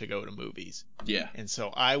when to go to movies. Yeah. And so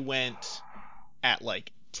I went at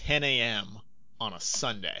like 10 a.m. on a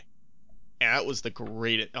Sunday, And that was the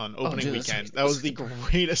greatest on opening dude, weekend. That was the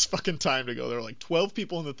greatest fucking time to go. There were like 12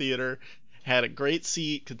 people in the theater, had a great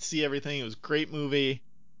seat, could see everything. It was a great movie.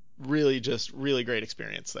 Really great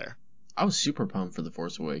experience there. I was super pumped for The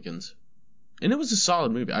Force Awakens. And it was a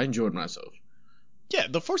solid movie. I enjoyed myself. Yeah,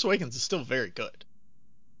 The Force Awakens is still very good.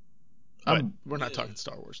 But we're not talking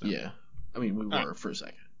Star Wars now. Yeah. I mean, we were for a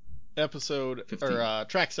second.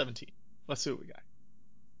 Track 17. Let's see what we got.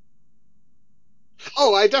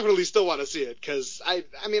 Oh, I definitely still want to see it, because I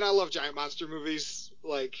mean, I love giant monster movies.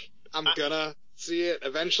 Like, I'm gonna see it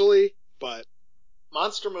eventually, but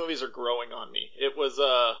Monster movies are growing on me. It was,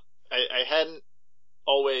 I hadn't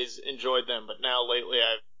always enjoyed them, but now lately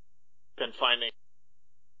I've been finding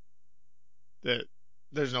that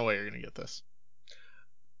there's no way you're gonna get this.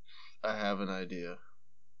 I have an idea.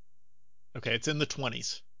 Okay, it's in the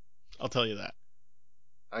 20s. I'll tell you that.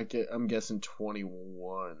 I'm guessing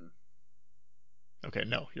 21. Okay,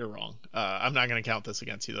 no, you're wrong. I'm not going to count this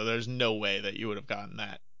against you, though. There's no way that you would have gotten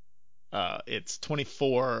that. It's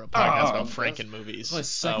 24, a podcast about Franken movies. My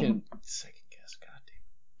second guess, goddamn.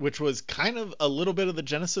 Which was kind of a little bit of the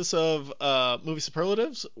genesis of movie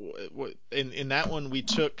superlatives. In that one, we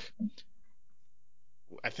took...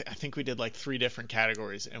 I think we did like 3 different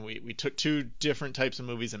categories, and we took 2 different types of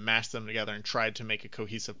movies and mashed them together and tried to make a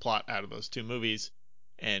cohesive plot out of those 2 movies.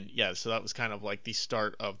 And yeah, so that was kind of like the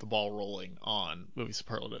start of the ball rolling on movie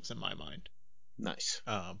superlatives in my mind. Nice.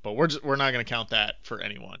 But we're not going to count that for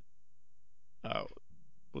anyone.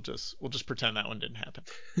 We'll just pretend that one didn't happen.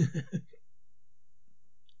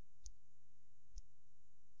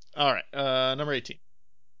 All right, number 18.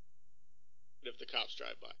 If the cops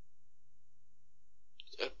drive by.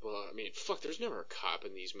 Well, I mean, fuck. There's never a cop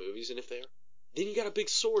in these movies, and if they are, then you got a big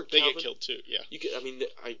sword. They Calvin. get killed too. Yeah. You could, I mean,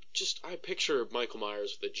 I picture Michael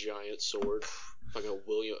Myers with a giant sword, like a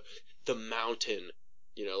William, the Mountain,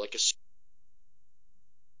 like a.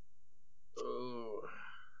 Oh.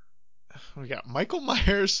 We got Michael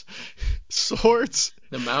Myers, swords,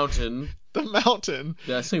 The Mountain. The Mountain.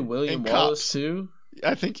 Did I say William and Wallace cops. too?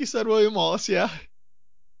 I think you said William Wallace, yeah.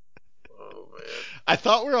 Oh man. I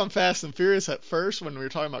thought we were on Fast and Furious at first when we were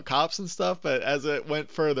talking about cops and stuff, but as it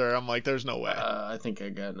went further, I'm like, there's no way. I think I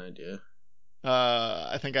got an idea.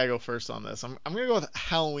 I think I go first on this. I'm gonna go with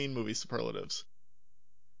Halloween movie superlatives.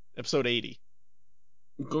 Episode 80.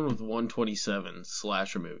 I'm going with 127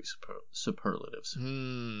 slasher movie superlatives.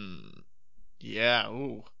 Yeah.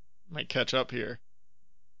 Ooh. Might catch up here.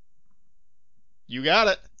 You got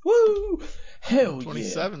it. Woo! Hell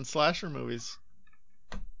 27 slasher movies.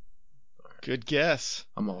 Good guess.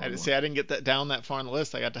 I'm all I didn't get that down that far on the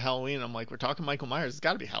list. I got to Halloween. I'm like, we're talking Michael Myers. It's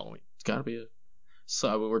got to be Halloween. It's got to be it.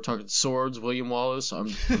 So we're talking swords, William Wallace.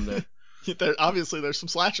 I'm there. Obviously, there's some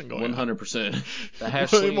slashing going 100%. on.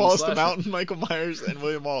 William Wallace, The Mountain, Michael Myers, and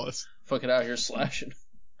William Wallace. Fucking out here slashing.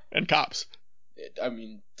 And cops. I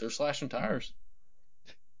mean, they're slashing tires.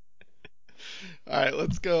 All right,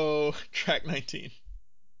 let's go track 19.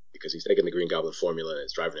 Because he's taking the Green Goblin formula and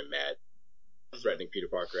it's driving him mad. Threatening Peter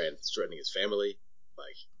Parker and threatening his family.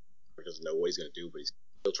 Like, he doesn't know what he's going to do, but he's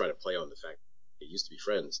still trying to play on the fact that they used to be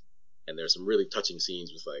friends. And there's some really touching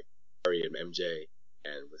scenes with, like, Harry and MJ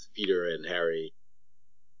and with Peter and Harry.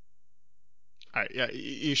 All right, yeah,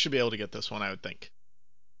 you should be able to get this one, I would think.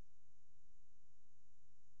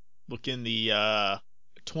 Look in the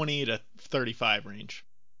 20 to 35 range.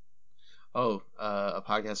 Oh, a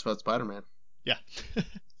podcast about Spider-Man. Yeah.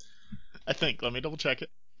 I think. Let me double check it.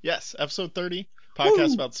 Yes, episode 30,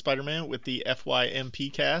 podcast about Spider-Man with the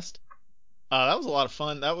FYMP cast. That was a lot of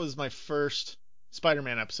fun. That was my first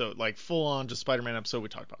Spider-Man episode, like full-on just Spider-Man episode. We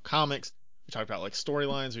talked about comics. We talked about like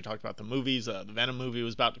storylines. We talked about the movies. The Venom movie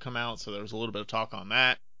was about to come out, so there was a little bit of talk on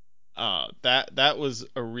that. That was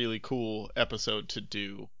a really cool episode to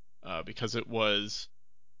do because it was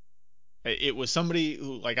somebody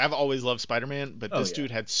who, like, I've always loved Spider-Man, but this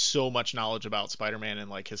dude had so much knowledge about Spider-Man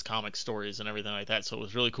and like his comic stories and everything like that. So it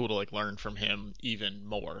was really cool to like learn from him even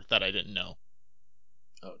more that I didn't know.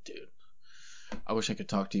 Oh, dude. I wish I could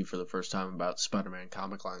talk to you for the first time about Spider-Man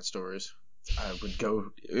comic line stories. I would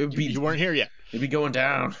go. You weren't here yet. It'd be going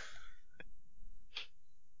down.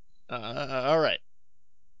 All right.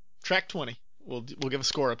 Track 20. We'll give a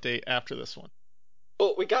score update after this one.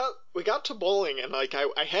 Well, we got to bowling, and like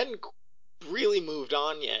I hadn't really moved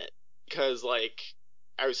on yet because like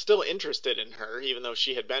I was still interested in her even though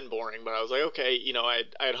she had been boring. But I was like, okay, I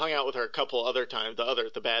had hung out with her a couple other times.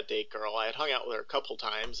 The bad date girl. I had hung out with her a couple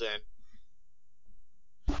times, and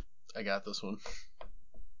I got this one.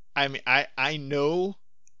 I mean, I know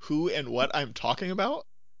who and what I'm talking about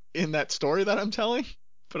in that story that I'm telling,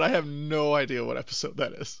 but I have no idea what episode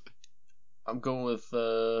that is. I'm going with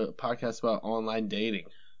a podcast about online dating.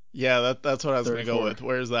 Yeah, that's what I was going to go 34. with.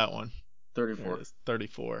 Where's that one? 34. There it is,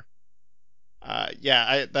 34.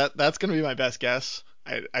 Yeah, that's going to be my best guess.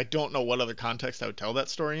 I don't know what other context I would tell that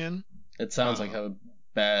story in. It sounds like a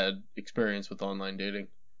bad experience with online dating.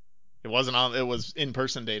 It was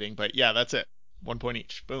in-person dating, but yeah, that's it. 1 point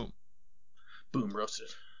each. Boom. Boom, roasted.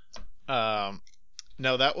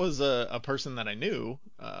 No, that was a person that I knew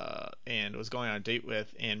and was going on a date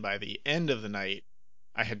with, and by the end of the night,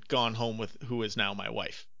 I had gone home with who is now my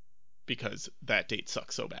wife because that date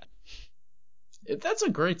sucked so bad. That's a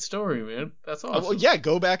great story, man. That's awesome. Well, yeah,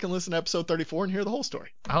 go back and listen to episode 34 and hear the whole story.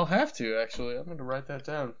 I'll have to, actually. I'm going to write that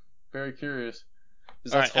down. Very curious.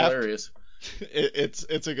 Because that's All right, hilarious.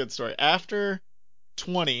 It's a good story. After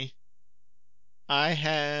 20, I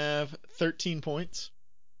have 13 points,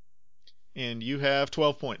 and you have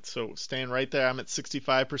 12 points. So staying right there. I'm at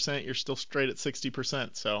 65%. You're still straight at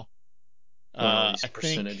 60%. So all these I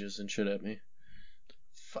percentages and shit at me.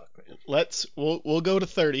 Fuck, man. We'll go to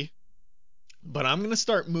 30, but I'm gonna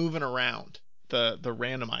start moving around the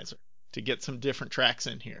randomizer to get some different tracks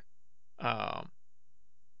in here. I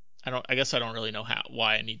guess I don't really know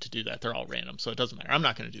why I need to do that. They're all random, so it doesn't matter. I'm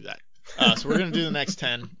not gonna do that. So we're gonna do the next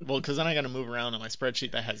 10. Well, because then I gotta move around on my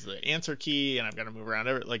spreadsheet that has the answer key, and I've got to move around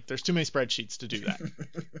there's too many spreadsheets to do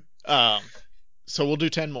that. So we'll do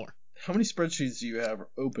 10 more. How many spreadsheets do you have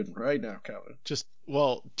open right now, Calvin? Just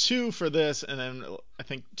 2 for this, and then I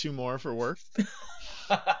think 2 more for work.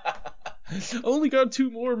 Only got 2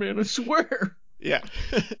 more, man. I swear. Yeah.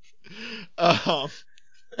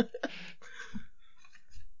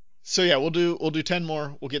 So yeah, we'll do 10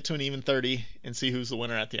 more. We'll get to an even 30 and see who's the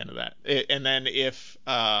winner at the end of that. And then if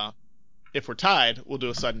we're tied, we'll do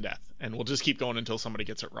a sudden death, and we'll just keep going until somebody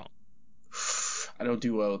gets it wrong. I don't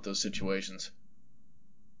do well with those situations.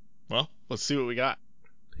 Well, let's see what we got.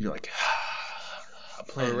 You're like, I'm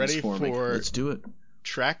Are playing we ready this for me. Let's do it.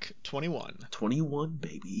 Track 21. 21,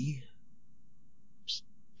 baby.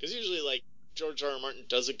 Because usually, like, George R. R. Martin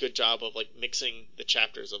does a good job of, like, mixing the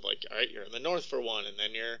chapters of, like, all right, you're in the north for one, and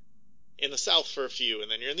then you're in the south for a few, and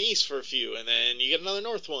then you're in the east for a few, and then you get another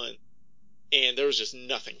north one. And there was just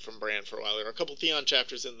nothing from Bran for a while. There were a couple Theon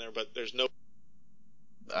chapters in there, but there's no...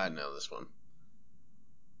 I know this one.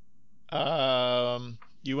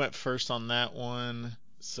 You went first on that one,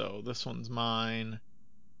 so this one's mine.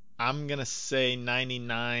 I'm going to say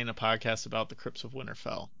 99, a podcast about the Crypts of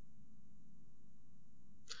Winterfell.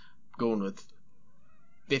 Going with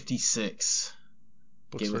 56.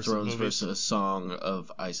 Books Game of versus Thrones movies. versus A Song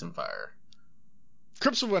of Ice and Fire.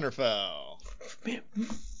 Crypts of Winterfell. Man,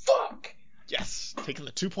 fuck! Yes, taking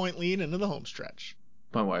the 2-point lead into the home stretch.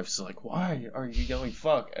 My wife's like, why are you yelling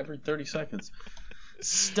fuck every 30 seconds?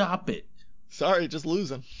 Stop it. Sorry, just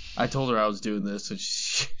losing. I told her I was doing this, and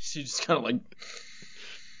she just kind of like...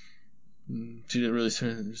 She didn't really say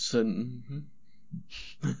mm-hmm.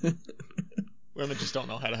 Women just don't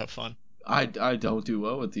know how to have fun. I don't do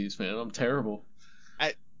well with these, man. I'm terrible.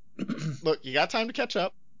 Look, you got time to catch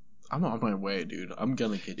up. I'm on my way, dude. I'm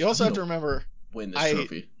gonna get you. You also have to remember, win this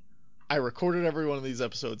trophy. I recorded every one of these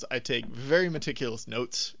episodes. I take very meticulous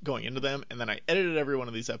notes going into them, and then I edited every one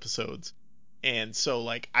of these episodes. And so,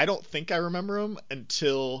 like, I don't think I remember them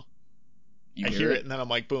until I hear it, and then I'm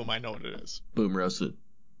like, boom, I know what it is. Boom, roasted.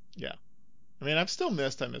 Yeah. I mean, I've still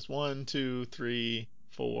missed. I missed 1, 2, 3,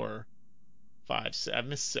 4, 5, 6. I've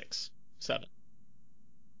missed 6, 7.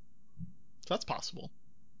 So that's possible.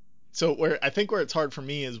 So I think where it's hard for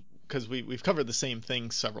me is because we've covered the same thing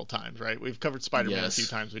several times, right? We've covered Spider-Man a few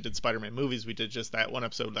times. We did Spider-Man movies. We did just that one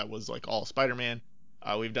episode that was like all Spider-Man.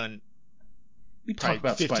 We've done talk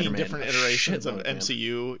about 15 Spider-Man different iterations of man.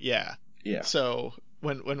 MCU. Yeah. Yeah. So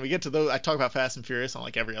when we get to those, I talk about Fast and Furious on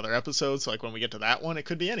like every other episode. So like when we get to that one, it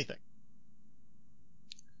could be anything.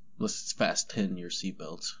 Unless it's Fast 10, your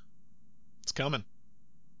seatbelts. It's coming.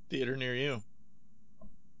 Theater near you.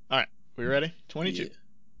 All right. We ready? 22. Yeah.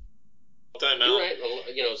 You're right.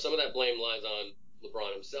 You know, some of that blame lies on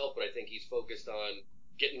LeBron himself, but I think he's focused on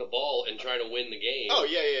getting the ball and trying to win the game. Oh,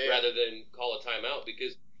 yeah. Rather than call a timeout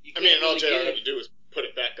because you I can't mean, all really JR had give to do was put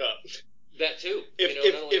it back up. that too.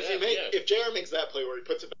 If JR makes that play where he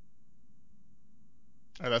puts it back.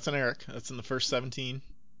 All right, that's an Eric. That's in the first 17.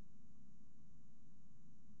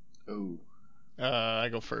 Oh. I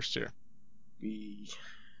go first here.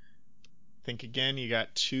 Think again. You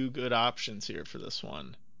got 2 good options here for this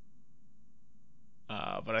one.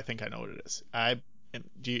 But I think I know what it is.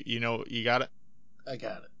 Do you know? You got it? I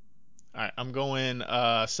got it. All right, I'm going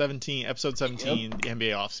episode 17, the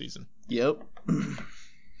NBA offseason. Yep.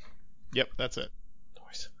 Yep, that's it.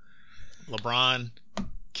 Nice. LeBron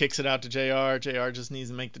kicks it out to JR. JR just needs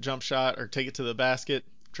to make the jump shot or take it to the basket,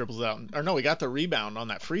 dribbles it out. Or no, he got the rebound on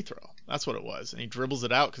that free throw. That's what it was. And he dribbles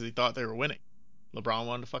it out because he thought they were winning. LeBron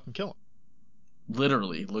wanted to fucking kill him.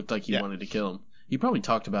 Literally looked like he wanted to kill him. He probably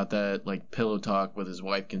talked about that, like, pillow talk with his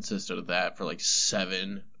wife consisted of that for like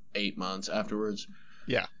 7-8 months afterwards.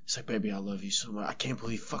 Yeah. He's like, baby, I love you so much. I can't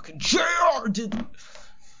believe fucking JR did.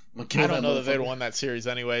 I don't know that they'd won that series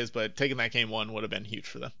anyways, but taking that game 1 would have been huge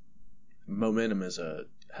for them. Momentum is a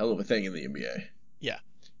hell of a thing in the NBA. Yeah.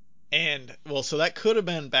 And, well, so that could have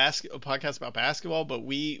been a podcast about basketball, but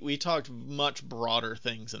we talked much broader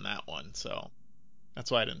things in that one, so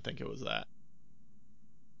that's why I didn't think it was that.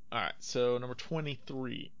 All right, so number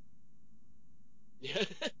 23. Yeah,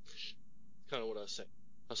 kind of what I was saying.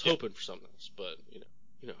 I was hoping for something else, but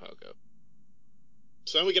you know how it goes.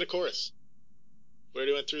 So then we get a chorus. We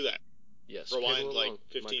already went through that. Yes. Rewind like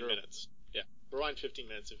 15 minutes. Yeah, rewind 15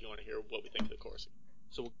 minutes if you want to hear what we think of the chorus.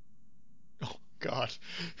 So. Oh God.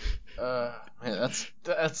 Man,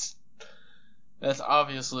 that's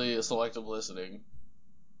obviously a selective listening.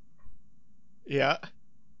 Yeah.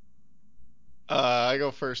 I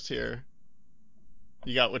go first here.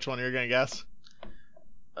 You got which one you're gonna guess?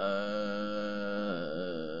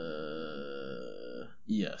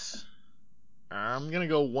 Yes. I'm gonna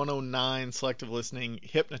go 109 selective listening.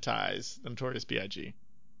 Hypnotize, the Notorious B.I.G.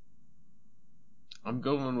 I'm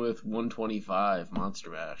going with 125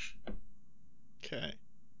 Monster Mash. Okay.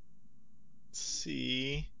 Let's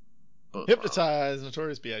see. Both Hypnotize, wrong.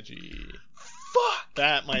 Notorious B.I.G. Fuck!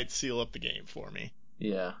 That might seal up the game for me.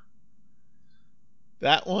 Yeah.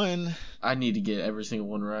 That one. I need to get every single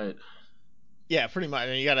one right. Yeah, pretty much.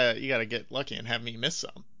 You gotta get lucky and have me miss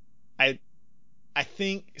some. I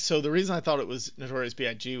think so. The reason I thought it was Notorious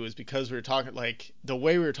B.I.G. was because we were talking, like, the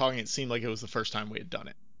way we were talking, it seemed like it was the first time we had done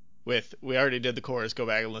it. We already did the chorus, go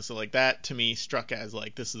back and listen. Like, that to me struck as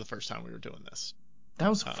like this is the first time we were doing this. That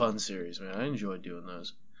was a fun series, man. I enjoyed doing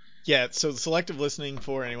those. Yeah, so the selective listening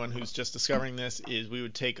for anyone who's just discovering this is we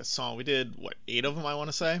would take a song. We did 8 of them, I want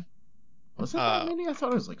to say. Was that many? I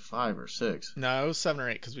thought it was like 5 or 6. No, it was 7 or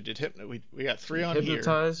 8 because we did we got 3 on here.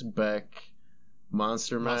 Hypnotize, Beck,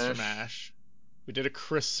 Monster Mash. We did a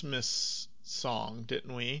Christmas song,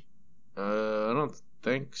 didn't we? I don't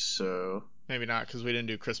think so. Maybe not, because we didn't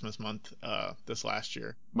do Christmas month this last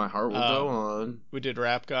year. My Heart Will Go On. We did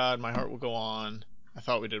Rap God, My Heart Will Go On. I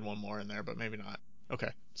thought we did one more in there, but maybe not. Okay,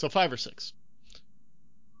 so 5 or 6.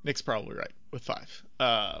 Nick's probably right with 5.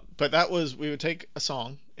 But that was, we would take a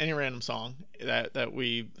song, any random song that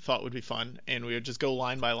we thought would be fun, and we would just go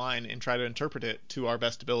line by line and try to interpret it to our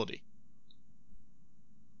best ability.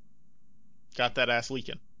 Got that ass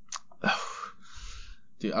leaking.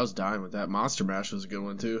 Dude, I was dying with that. Monster Mash was a good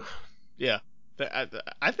one too. Yeah,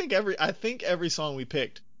 I think every song we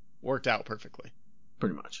picked worked out perfectly.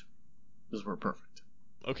 Pretty much, those were perfect.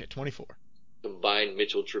 Okay, 24. Combined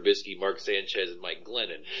Mitchell Trubisky, Mark Sanchez, and Mike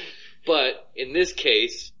Glennon. But in this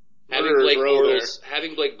case, having Blake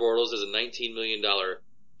Bortles as a $19 million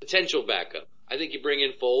potential backup, I think you bring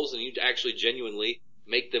in Foles and you actually genuinely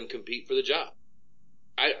make them compete for the job.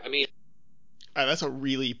 I mean, that's a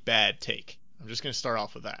really bad take. I'm just gonna start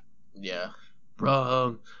off with that. Yeah.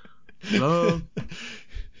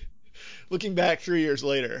 Looking back 3 years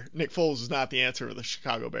later, Nick Foles is not the answer for the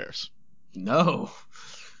Chicago Bears. No.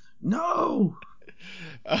 You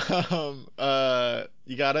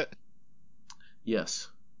got it? Yes.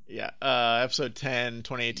 Yeah. Episode 10,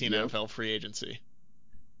 2018 NFL Free Agency. Is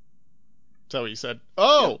that what you said?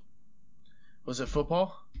 Oh! Yep. Was it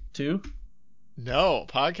football, too? No.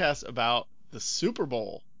 Podcast about the Super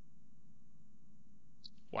Bowl.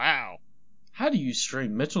 Wow. How do you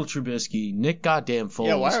string Mitchell Trubisky, Nick goddamn Foles,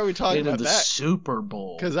 yeah, why are we talking about the that? Super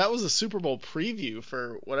Bowl? Because that was a Super Bowl preview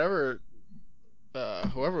for whoever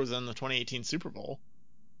was in the 2018 Super Bowl.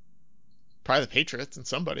 Probably the Patriots and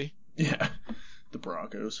somebody. Yeah. The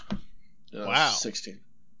Broncos. Wow. 16.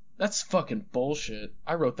 That's fucking bullshit.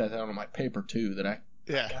 I wrote that down on my paper, too, that I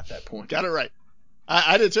got that point. Got it right.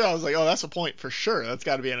 I did, too. I was like, oh, that's a point for sure. That's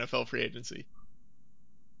got to be NFL free agency.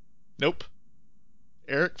 Nope.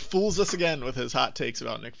 Eric fools us again with his hot takes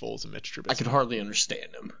about Nick Foles and Mitch Trubisky. I could hardly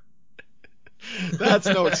understand him. That's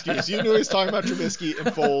no excuse. You knew he was talking about Trubisky and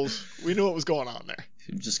Foles. We knew what was going on there.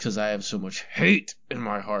 Just because I have so much hate in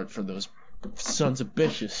my heart for those sons of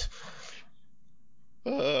bitches.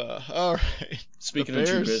 All right. Speaking of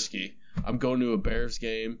Trubisky, I'm going to a Bears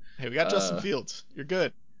game. Hey, we got Justin Fields. You're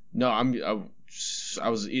good. No, it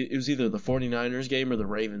was either the 49ers game or the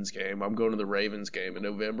Ravens game. I'm going to the Ravens game in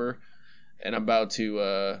November, and I'm about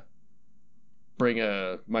to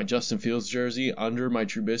bring my Justin Fields jersey under my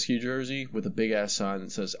Trubisky jersey with a big ass sign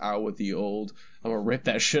that says "Out with the old." I'm gonna rip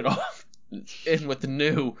that shit off, in with the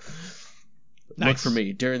new. Nice. Look for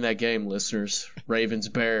me during that game, listeners. Ravens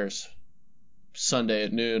Bears, Sunday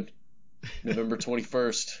at noon, November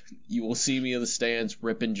 21st. You will see me in the stands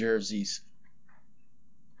ripping jerseys.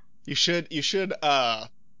 You should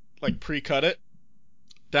like pre-cut it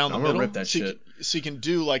down the I'm middle. gonna rip that shit. So you can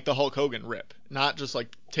do like the Hulk Hogan rip, not just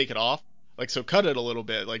like take it off. Like, so cut it a little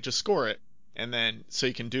bit, like just score it, and then so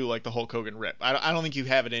you can do like the Hulk Hogan rip. I don't think you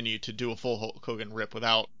have it in you to do a full Hulk Hogan rip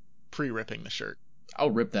without pre-ripping the shirt. I'll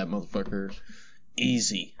rip that motherfucker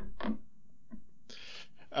easy.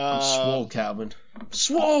 I'm swole, Calvin.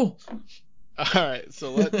 Swole! All right,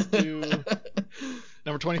 so let's do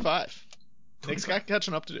number 25. Nick's got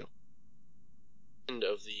catching up to do. End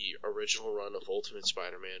of the original run of Ultimate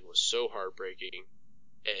Spider-Man was so heartbreaking,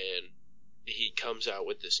 and he comes out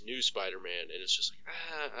with this new Spider-Man, and it's just like,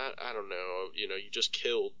 I don't know, you just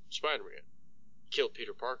killed Spider-Man, killed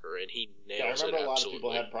Peter Parker, and he nails it absolutely. I remember a lot of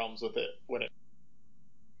people had problems with it when it.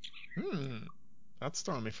 That's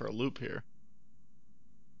throwing me for a loop here.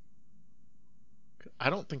 I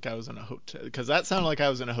don't think I was in a hotel, because that sounded like I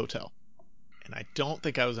was in a hotel, and I don't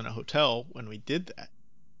think I was in a hotel when we did that.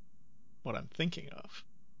 What I'm thinking of.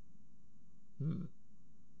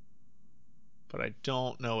 But I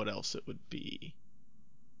don't know what else it would be.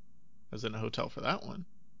 I was in a hotel for that one.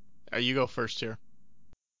 You go first here.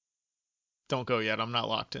 Don't go yet. I'm not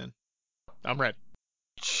locked in. I'm ready.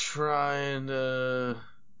 Trying to...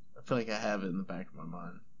 I feel like I have it in the back of my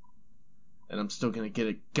mind. And I'm still going to get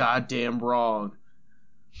it goddamn wrong.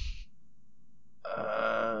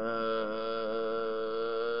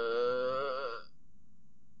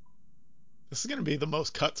 This is going to be the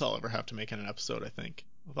most cuts I'll ever have to make in an episode, I think,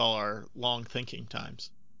 with all our long thinking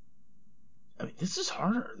times. I mean, this is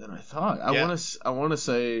harder than I thought. Yeah. I want to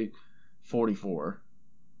say 44.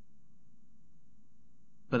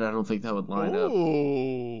 But I don't think that would line up.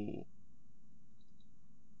 Ooh.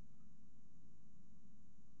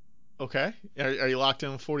 Okay. Are you locked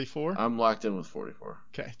in with 44? I'm locked in with 44.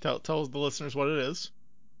 Okay. Tell the listeners what it is.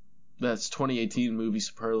 That's 2018 Movie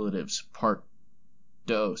Superlatives Part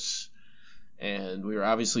Dos. And we were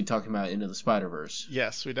obviously talking about Into the Spider-Verse.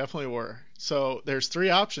 Yes, we definitely were. So there's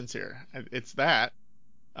 3 options here. It's that,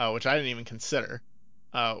 which I didn't even consider.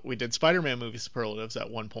 We did Spider-Man movie superlatives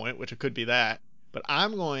at one point, which it could be that. But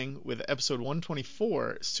I'm going with episode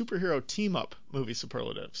 124, superhero team-up movie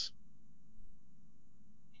superlatives.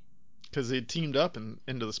 Because they teamed up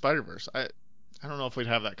Into the Spider-Verse. I don't know if we'd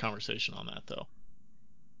have that conversation on that, though.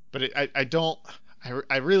 But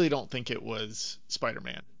I really don't think it was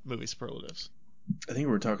Spider-Man movie superlatives. I think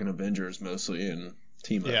we're talking Avengers mostly and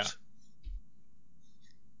team-ups. Yeah.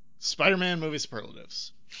 Spider-Man movie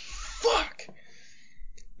superlatives. Fuck!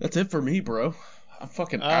 That's it for me, bro. I'm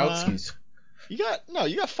fucking outskis. You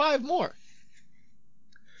got 5 more.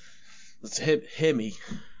 Let's hit me.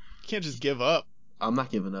 You can't just give up. I'm not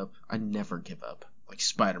giving up. I never give up. Like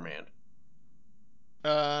Spider-Man.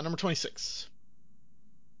 Number 26.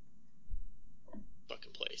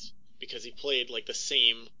 Fucking place. Because he played like the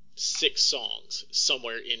same 6 songs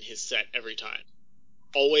somewhere in his set every time.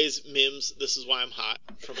 Always Mims, This Is Why I'm Hot,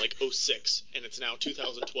 from like 06, and it's now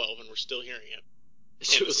 2012 and we're still hearing it.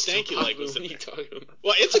 And the Stanky Leg was in there.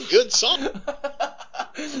 Well, it's a good song.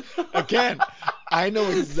 Again, I know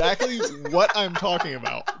exactly what I'm talking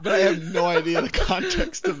about, but I have no idea the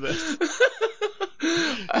context of this.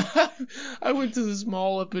 I went to this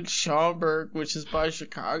mall up in Schaumburg, which is by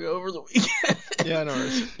Chicago, over the weekend. Yeah, no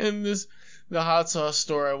worries. And the hot sauce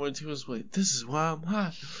store I went to was like, This Is Why I'm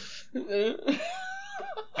Hot.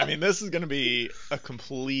 I mean, this is going to be a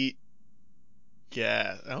complete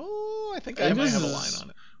guess. Oh, I think I might have a line on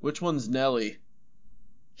it. Which one's Nelly?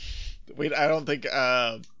 Wait, I don't think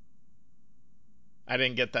I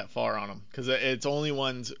didn't get that far on them because it's only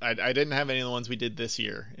ones I didn't have any of the ones we did this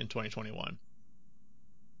year in 2021.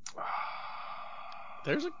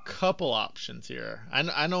 There's a couple options here.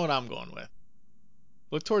 I know what I'm going with.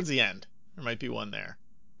 Look towards the end. There might be one there.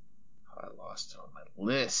 I lost it on my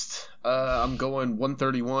list. I'm going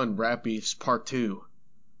 131 Rap Beefs Part 2.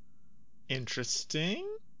 Interesting.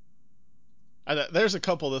 There's a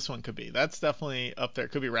couple this one could be. That's definitely up there.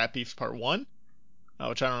 It could be Rap Beefs Part 1,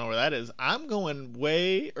 which I don't know where that is. I'm going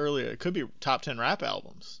way earlier. It could be Top 10 Rap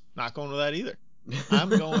Albums. Not going with that either. I'm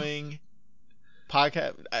going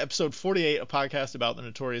podcast episode 48, a podcast about the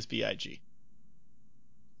Notorious B.I.G.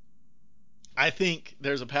 I think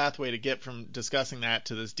there's a pathway to get from discussing that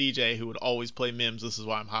to this DJ who would always play Mims, This Is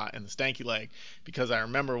Why I'm Hot, and the Stanky Leg, because I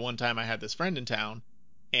remember one time I had this friend in town,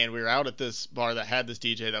 and we were out at this bar that had this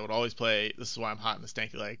DJ that would always play This Is Why I'm Hot in the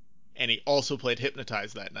Stanky Leg, and he also played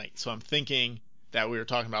Hypnotize that night. So I'm thinking that we were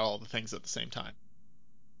talking about all the things at the same time.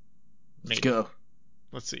 Let's go.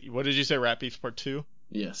 Let's see. What did you say, Rat Beefs Part 2?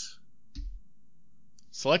 Yes.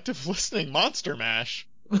 Selective Listening Monster Mash.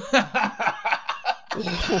 What?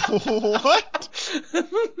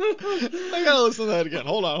 I gotta listen to that again.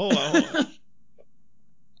 Hold on. Because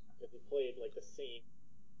he played like the same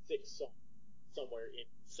 6 songs somewhere in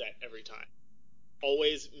set every time.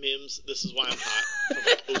 Always Mims, This Is Why I'm Hot from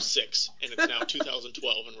like 06, and it's now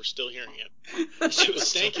 2012, and we're still hearing it. That shit was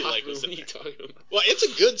Stanky Leg was what in are you there. talking about? Well, it's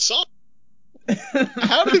a good song.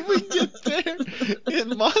 How did we get there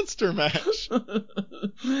in Monster Mash? I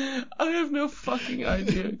have no fucking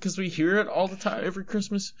idea, because we hear it all the time, every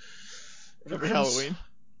Christmas. Every Halloween.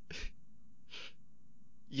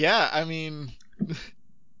 Yeah, I mean...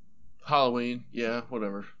 Halloween, yeah,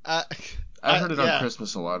 whatever. I heard it on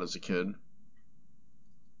Christmas a lot as a kid.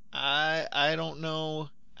 I don't know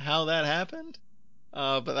how that happened,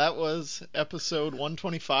 but that was episode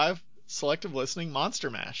 125, Selective Listening Monster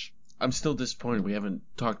Mash. I'm still disappointed we haven't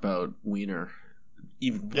talked about Wiener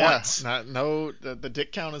even once. The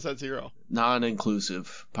dick count is at 0.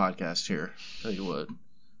 Non-inclusive podcast here. Tell you what.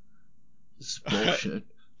 This is bullshit.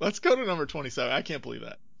 Let's go to number 27. I can't believe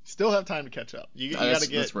that. Still have time to catch up. You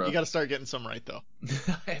gotta start getting some right though.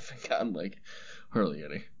 I haven't gotten hardly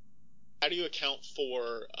any. How do you account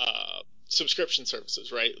for subscription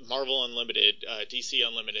services, right? Marvel Unlimited, DC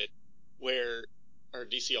Unlimited, or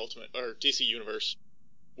DC Ultimate, or DC Universe,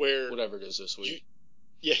 where Whatever it is this week.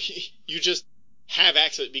 you just have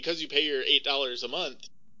access because you pay your $8 a month.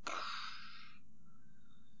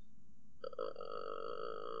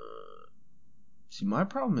 See, my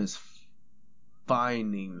problem is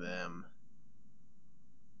finding them.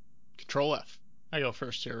 Control F. I go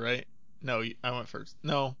first here, right? No, I went first.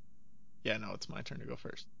 No. Yeah, no, it's my turn to go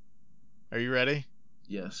first. Are you ready?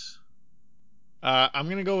 Yes. I'm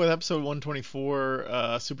going to go with episode 124,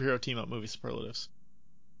 Superhero Team-Up Movie Superlatives.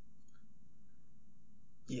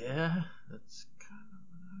 Yeah, that's kind of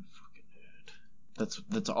what I fucking had.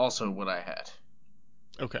 That's also what I had.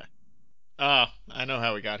 Okay. I know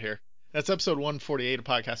how we got here. That's episode 148, a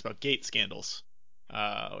podcast about gate scandals.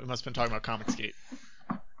 We must have been talking about Comicsgate.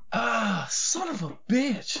 Son of a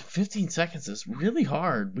bitch. 15 seconds is really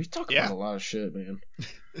hard. We talk about a lot of shit, man.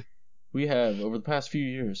 We have, over the past few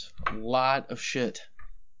years, a lot of shit.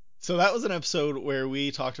 So that was an episode where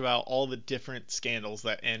we talked about all the different scandals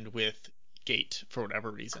that end with Gate for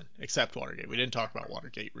whatever reason, except Watergate. We didn't talk about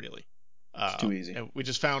Watergate, really. It's too easy. And we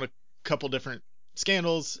just found a couple different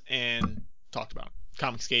scandals and talked about them.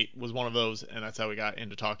 Comicsgate was one of those, and that's how we got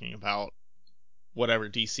into talking about whatever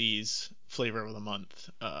DC's flavor of the month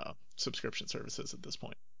subscription services at this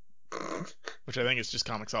point. Which I think is just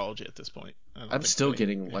Comixology at this point. I'm still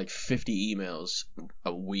getting 50 emails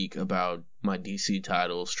a week about my DC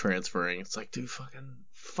titles transferring. It's like, dude,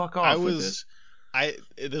 fuck off with this.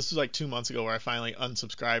 This was 2 months ago where I finally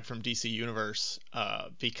unsubscribed from DC Universe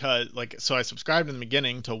because so I subscribed in the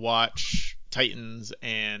beginning to watch Titans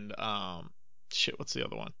and what's the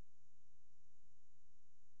other one?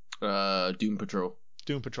 Doom Patrol.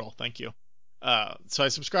 Doom Patrol, thank you. So I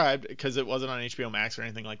subscribed because it wasn't on HBO Max or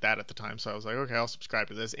anything like that at the time. So I was like, okay, I'll subscribe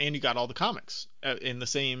to this. And you got all the comics in the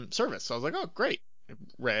same service. So I was like, oh, great. I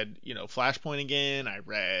read, Flashpoint again. I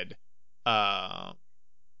read Dark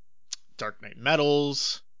Knight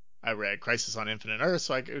Metals. I read Crisis on Infinite Earth.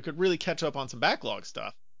 So I could really catch up on some backlog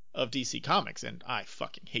stuff of DC Comics. And I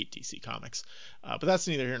fucking hate DC Comics. But that's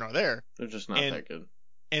neither here nor there. They're just not that good.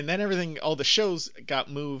 And then all the shows got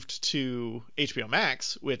moved to HBO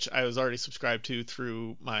Max, which I was already subscribed to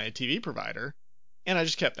through my TV provider. And I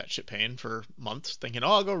just kept that shit paying for months, thinking,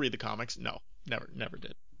 I'll go read the comics. No, never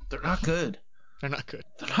did. They're not good. They're not good.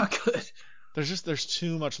 They're not good. There's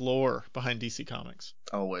too much lore behind DC Comics.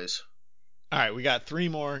 Always. All right, we got 3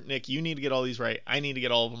 more. Nick, you need to get all these right. I need to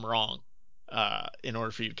get all of them wrong in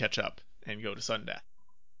order for you to catch up and go to sudden death.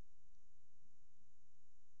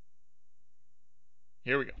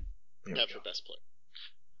 Here we go. That's for best player.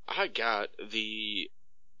 I got the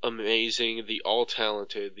amazing, the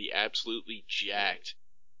all-talented, the absolutely jacked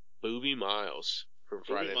Boobie Miles from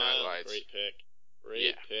Friday Night Lights. Great pick.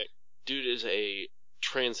 Great pick. Dude is a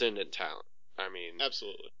transcendent talent. I mean,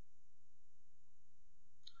 absolutely.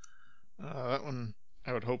 That one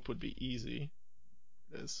I would hope would be easy.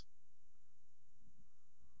 It is.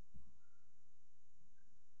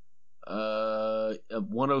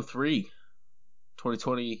 103.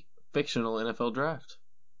 2020 fictional NFL draft.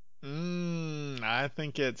 I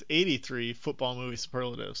think it's 83 football movie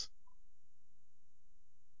superlatives.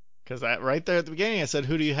 Because right there at the beginning, I said,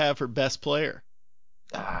 who do you have for best player?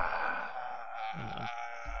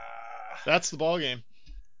 That's the ball game.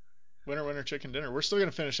 Winner, winner, chicken dinner. We're still going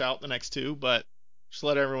to finish out the next two, but just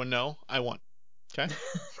let everyone know I won. Okay?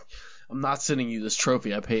 I'm not sending you this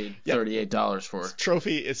trophy I paid $38 for. This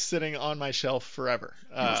trophy is sitting on my shelf forever.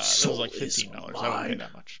 It was like $15. I wouldn't pay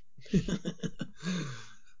that much.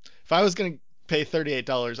 If I was going to pay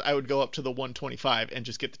 $38, I would go up to the 125 and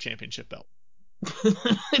just get the championship belt. But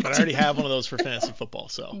I already have one of those for fantasy football,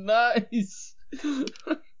 so. Nice.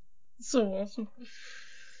 So awesome.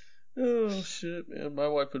 Oh, shit, man. My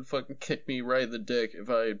wife would fucking kick me right in the dick if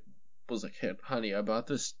I was like, hey, honey, I bought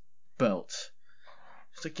this belt.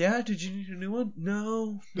 She's like, yeah, did you need a new one?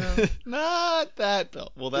 No. Not that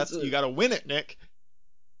belt. Well, you got to win it, Nick.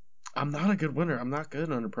 I'm not a good winner. I'm not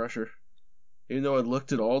good under pressure. Even though I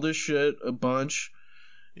looked at all this shit a bunch.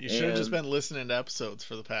 You should have just been listening to episodes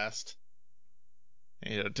for the past,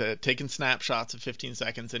 taking snapshots of 15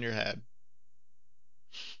 seconds in your head.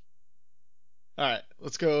 All right,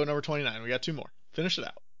 let's go number 29. We got two more. Finish it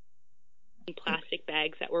out. Plastic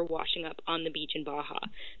bags that were washing up on the beach in Baja.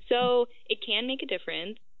 So it can make a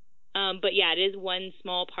difference. But yeah, it is one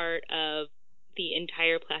small part of the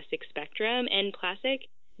entire plastic spectrum. And plastic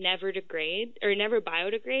never degrades or never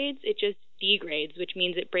biodegrades. It just degrades, which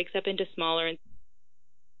means it breaks up into smaller. All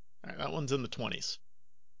right, that one's in the 20s.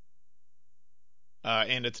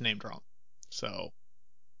 And it's named wrong. So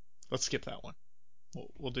let's skip that one.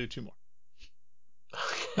 We'll do two more.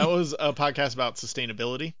 That was a podcast about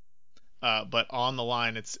sustainability. But on the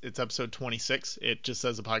line, it's episode 26. It just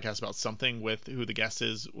says a podcast about something with who the guest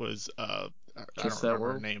is was I don't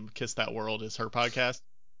remember her name. Kiss That World is her podcast.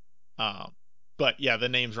 But yeah, the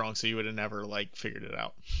name's wrong, so you would have never figured it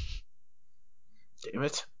out. Damn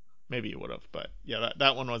it. Maybe you would have, but yeah,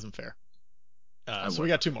 that one wasn't fair. So we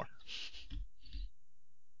got two more.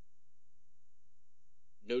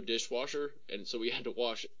 No dishwasher, and so we had to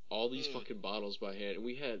wash all these fucking bottles by hand.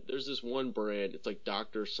 And there's this one brand, it's like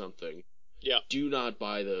Dr. something. Yeah. Do not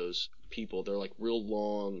buy those, people. They're like real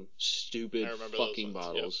long, stupid fucking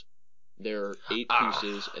bottles. Yep. They're 8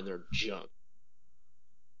 pieces and they're junk.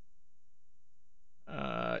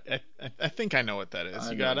 I think I know what that is.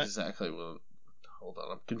 You got it? Exactly what. Hold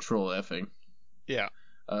on, I'm control Fing. Yeah.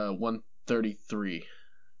 133.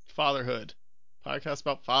 Fatherhood. Podcast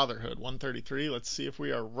about fatherhood. 133. Let's see if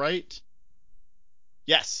we are right.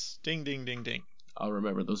 Yes. Ding, ding, ding, ding. I'll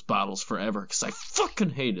remember those bottles forever because I fucking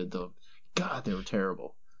hated them. God, they were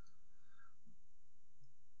terrible.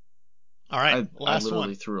 All right. I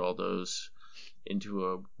literally threw all those into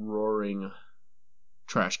a roaring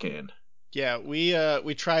trash can. Yeah, we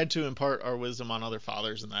tried to impart our wisdom on other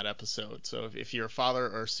fathers in that episode. So if you're a father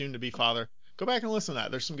or soon to be father, go back and listen to that.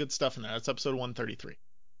 There's some good stuff in there. That's episode 133.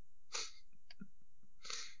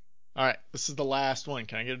 All right, this is the last one.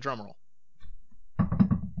 Can I get a drum roll?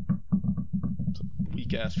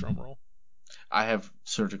 Weak ass drum roll. I have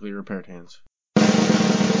surgically repaired hands. Captain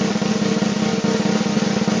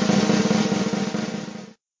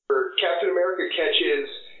America catches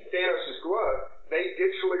Thanos' glove, they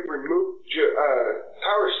digitally remove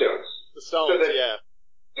Power Stones. The stones, yeah.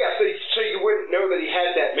 Yeah, so you wouldn't know that he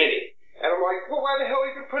had that many. And I'm like, well, why the hell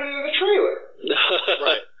even put it in the trailer?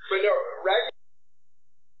 Right. But no,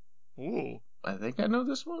 Ooh. I think I know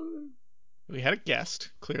this one. We had a guest,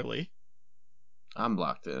 clearly. I'm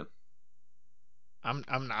locked in. I'm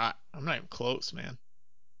not even close, man.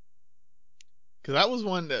 Because that was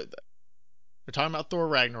one that we're talking about Thor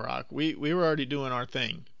Ragnarok. We were already doing our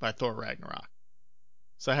thing by Thor Ragnarok.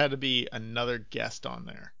 So I had to be another guest on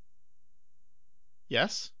there.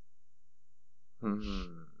 Yes? I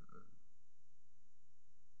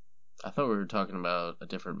thought we were talking about a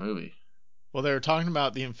different movie. Well, they were talking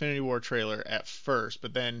about the Infinity War trailer at first,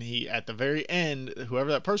 but then at the very end,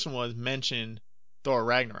 whoever that person was mentioned Thor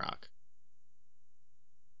Ragnarok.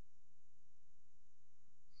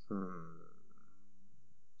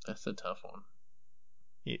 That's a tough one.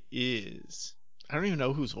 It is. I don't even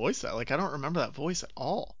know whose voice that. I don't remember that voice at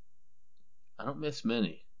all. I don't miss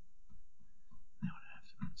many. That would have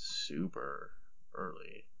to be super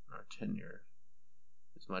early in our tenure,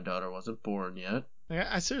 because my daughter wasn't born yet.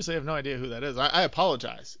 I seriously have no idea who that is. I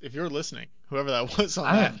apologize if you're listening, whoever that was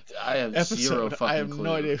on that I have episode. Zero fucking I have clue.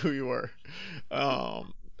 no idea who you were. All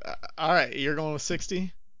right, you're going with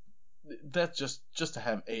 60? That's just to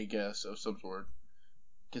have a guess of some sort.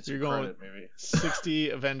 Get some you're going credit, maybe.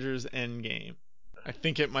 60 Avengers Endgame. I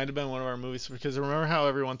think it might have been one of our movies, because remember how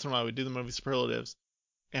every once in a while we'd do the movie superlatives,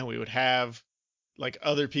 and we would have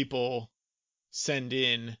other people send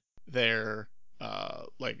in their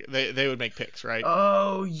like they would make picks, right?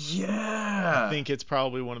 Oh yeah. I think it's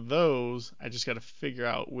probably one of those. I just got to figure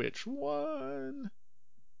out which one.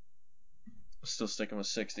 Still sticking with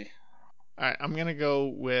 60. All right, I'm gonna go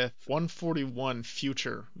with 141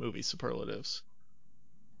 future movie superlatives.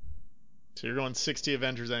 So you're going 60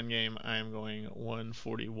 Avengers Endgame. I am going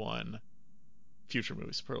 141 future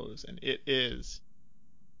movie superlatives, and it is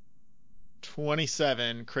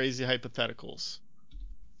 27 crazy hypotheticals.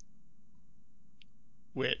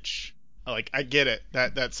 Which, like, I get it.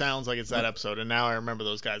 That sounds like it's that episode, and now I remember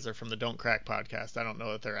those guys. They're from the Don't Crack podcast. I don't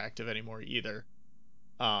know that they're active anymore either.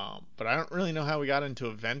 But I don't really know how we got into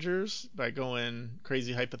Avengers by going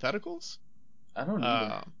crazy hypotheticals. I don't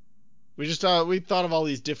either. We thought of all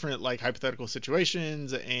these different like hypothetical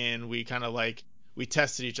situations, and we kind of like we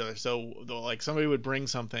tested each other. So like somebody would bring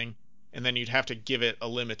something, and then you'd have to give it a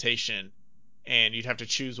limitation, and you'd have to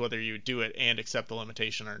choose whether you would do it and accept the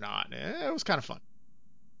limitation or not. It was kind of fun.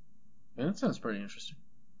 Yeah, that sounds pretty interesting.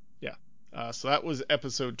 Yeah. So that was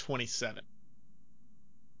episode 27.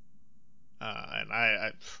 And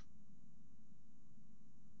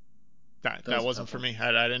that wasn't for me.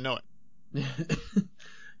 I didn't know it.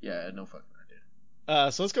 Yeah, I had no fucking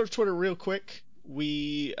idea. So let's go to Twitter real quick.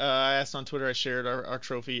 I asked on Twitter, I shared our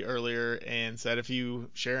trophy earlier and said if you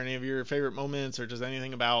share any of your favorite moments or just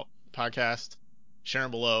anything about the podcast, share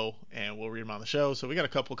them below and we'll read them on the show. So we got a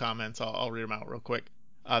couple comments. I'll read them out real quick.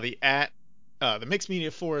 The Mixed Media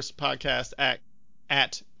Forest podcast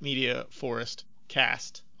at Media Forest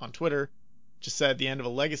Cast on Twitter just said the end of a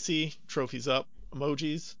legacy, trophies up,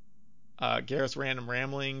 emojis. Gareth's Random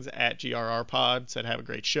Ramblings at GRR Pod said have a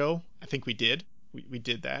great show. I think we did. We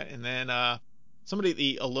did that. And then somebody at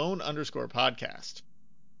the Alone_podcast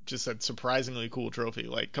just said surprisingly cool trophy.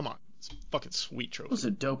 Like, come on. It's a fucking sweet trophy. It was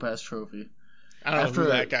a dope ass trophy. I don't know who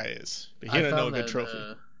that guy is, but he didn't know a good trophy.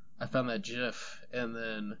 I found that GIF and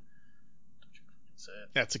then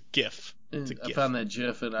That's a GIF. It's a GIF. I found that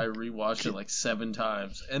GIF and I rewatched it like 7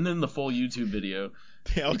 times. And then the full YouTube video.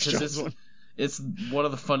 The Alex Jones one. It's one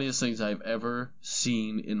of the funniest things I've ever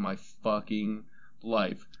seen in my fucking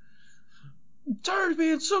life. I'm tired of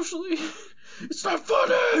being socially. It's not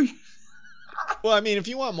funny. Well, I mean, if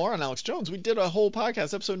you want more on Alex Jones, we did a whole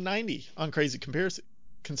podcast, episode 90, on crazy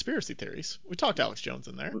conspiracy theories. We talked Alex Jones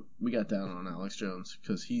in there. We got down on Alex Jones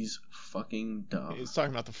because he's fucking dumb. He's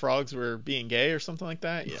talking about the frogs were being gay or something like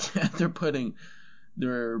that. Yeah.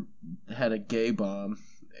 They had a gay bomb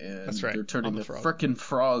and that's right, they're turning the frickin'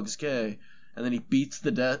 frogs gay. And then he beats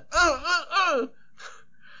the death.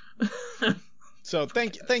 So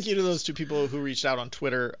thank you to those 2 people who reached out on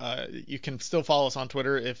Twitter. You can still follow us on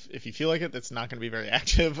Twitter if you feel like it. That's not going to be very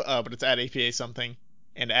active, but it's at APA something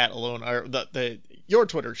and at Alone. Or your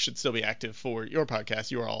Twitter should still be active for your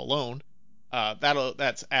podcast. You Are All Alone.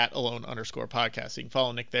 That's at Alone_podcast. So you can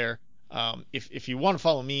follow Nick there. If you want to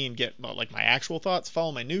follow me and get like my actual thoughts,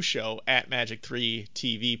 follow my new show at Magic 3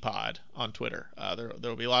 TV Pod on Twitter. There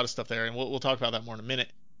will be a lot of stuff there, and we'll talk about that more in a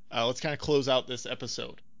minute. Let's kind of close out this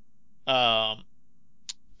episode.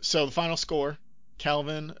 So the final score: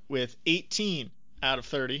 Calvin with 18 out of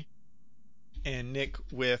 30, and Nick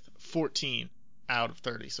with 14 out of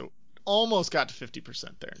 30. So almost got to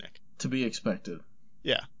 50% there, Nick. To be expected.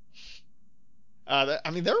 Yeah. I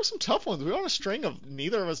mean, there were some tough ones. We were on a string of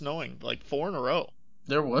neither of us knowing, like 4 in a row.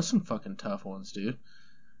 There was some fucking tough ones, dude.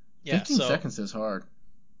 Yeah, 15 seconds is hard.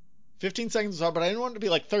 15 seconds is hard, but I didn't want it to be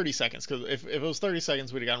like 30 seconds, because if it was 30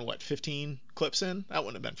 seconds, we'd have gotten, 15 clips in? That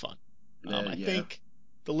wouldn't have been fun. I think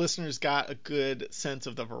the listeners got a good sense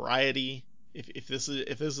of the variety. If this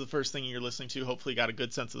is the first thing you're listening to, hopefully you got a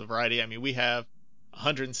good sense of the variety. I mean, we have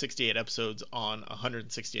 168 episodes on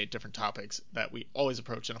 168 different topics that we always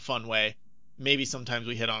approach in a fun way. Maybe sometimes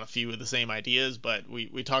we hit on a few of the same ideas, but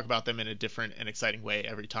we talk about them in a different and exciting way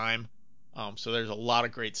every time. So there's a lot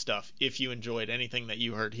of great stuff. If you enjoyed anything that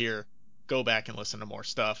you heard here, go back and listen to more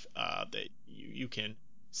stuff. That you can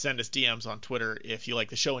send us DMs on Twitter if you like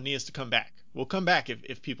the show and need us to come back. We'll come back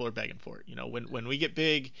if people are begging for it. You know, when we get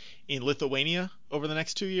big in Lithuania over the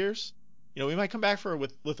next 2 years, you know, we might come back for it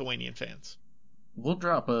with Lithuanian fans. We'll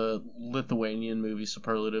drop a Lithuanian movie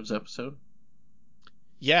superlatives episode.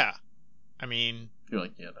 Yeah. I mean, you're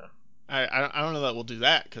like, yeah, no. I don't know that we'll do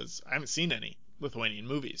that because I haven't seen any Lithuanian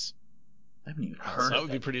movies. I haven't even heard of it. That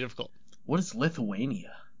would be pretty difficult. What is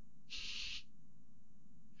Lithuania?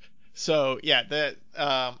 So yeah,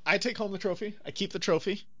 I take home the trophy. I keep the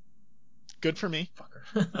trophy. Good for me.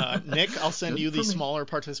 Fucker. Nick, I'll send you the smaller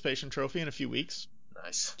participation trophy in a few weeks.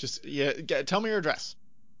 Nice. Just tell me your address.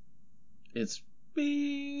 It's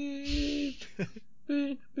beep,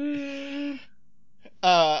 beep, beep.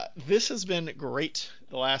 This has been great.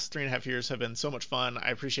 The last 3.5 years have been so much fun. I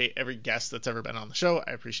appreciate every guest that's ever been on the show.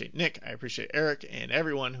 I appreciate Nick. I appreciate Eric and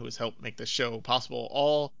everyone who has helped make this show possible.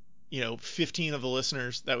 All, 15 of the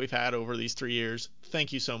listeners that we've had over these 3 years.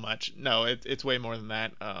 Thank you so much. No, it's way more than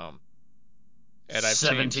that. And I've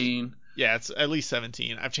 17. Yeah, it's at least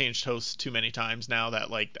 17. I've changed hosts too many times now that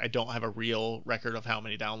I don't have a real record of how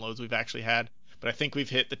many downloads we've actually had. But I think we've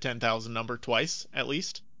hit the 10,000 number twice at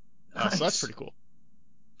least. Nice. So that's pretty cool.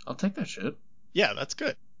 I'll take that shit. Yeah, that's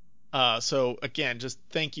good. So again, just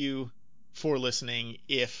thank you for listening.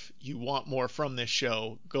 If you want more from this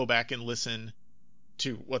show, go back and listen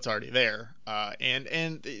to what's already there.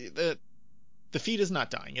 And the feed is not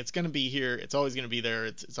dying. It's going to be here. It's always going to be there.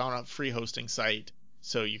 It's on a free hosting site,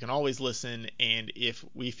 so you can always listen. And if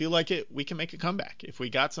we feel like it, we can make a comeback. If we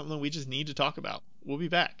got something we just need to talk about, we'll be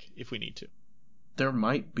back if we need to. There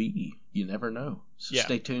might be. You never know. So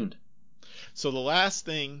Stay tuned. So the last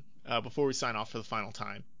thing before we sign off for the final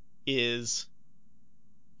time is,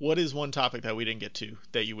 what is one topic that we didn't get to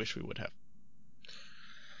that you wish we would have?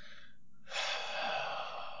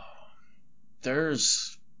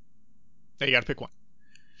 Now you got to pick one.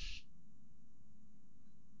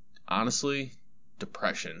 Honestly,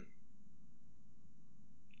 depression.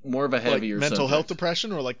 More of a heavier mental subject. Health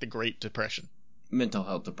depression, or the Great Depression? Mental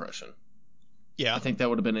health depression. Yeah. I think that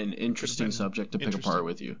would have been an interesting subject to pick apart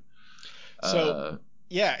with you. So,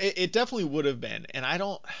 yeah, it definitely would have been. And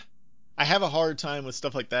I have a hard time with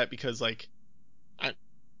stuff like that because,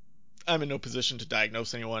 I'm in no position to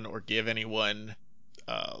diagnose anyone or give anyone,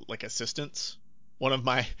 assistance. One of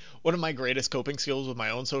my greatest coping skills with my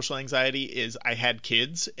own social anxiety is I had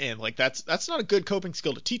kids, and, that's not a good coping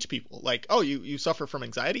skill to teach people. You suffer from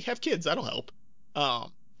anxiety? Have kids. That'll help.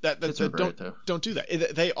 Kids are great, don't do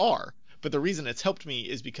that. They are. But the reason it's helped me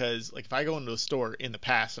is because, if I go into a store in the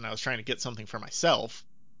past and I was trying to get something for myself,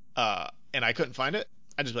 and I couldn't find it,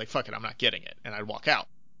 I'd just be like, fuck it, I'm not getting it, and I'd walk out.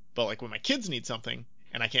 But, when my kids need something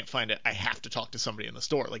and I can't find it, I have to talk to somebody in the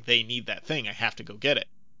store. They need that thing, I have to go get it.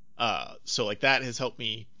 So, that has helped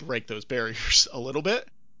me break those barriers a little bit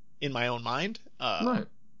in my own mind. Right.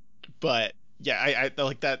 But, yeah, I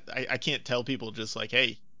like that. I can't tell people just,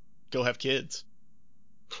 hey, go have kids.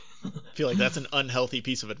 I feel like that's an unhealthy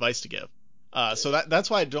piece of advice to give. So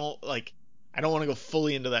that's why I don't want to go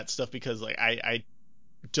fully into that stuff, because I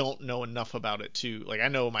don't know enough about it to, I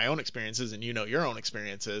know my own experiences and your own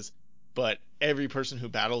experiences, but every person who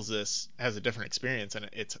battles this has a different experience, and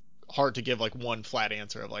it's hard to give one flat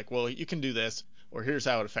answer of well, you can do this, or here's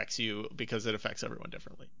how it affects you, because it affects everyone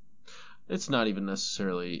differently. It's not even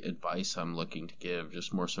necessarily advice I'm looking to give,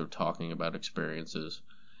 just more so talking about experiences.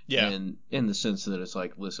 Yeah. And in the sense that it's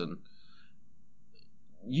listen,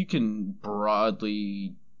 you can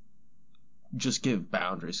broadly just give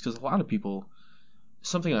boundaries, because a lot of people,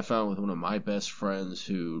 something I found with one of my best friends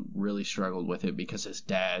who really struggled with it because his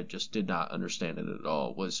dad just did not understand it at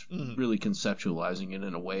all, was really conceptualizing it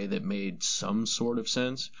in a way that made some sort of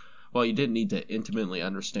sense. While you didn't need to intimately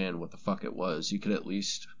understand what the fuck it was, you could at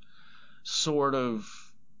least sort of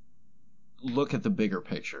look at the bigger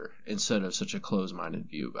picture instead of such a closed-minded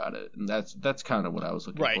view about it. And that's kind of what I was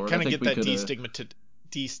looking for. Right, kind of get that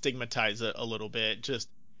destigmatize it a little bit. Just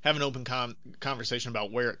have an open conversation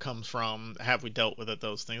about where it comes from. Have we dealt with it?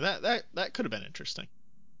 Those things. That could have been interesting.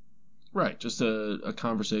 Right, just a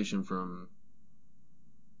conversation from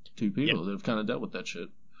two people that have kind of dealt with that shit.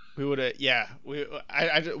 We would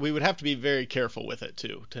we would have to be very careful with it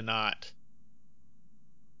too, to not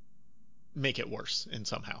make it worse in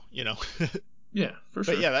somehow, Yeah, for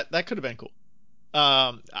sure. But yeah, that could have been cool.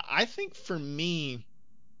 I think for me,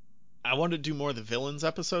 I wanted to do more of the villains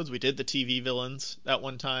episodes. We did the TV villains that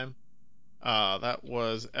one time. That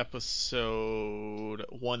was episode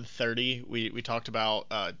 130. We talked about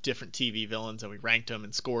different TV villains, and we ranked them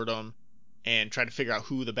and scored them and tried to figure out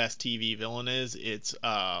who the best TV villain is. It's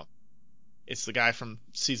the guy from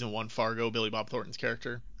season 1 Fargo, Billy Bob Thornton's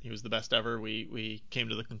character. He was the best ever. We came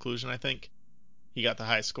to the conclusion, I think. He got the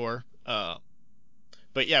highest score.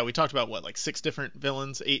 But yeah, we talked about 6 different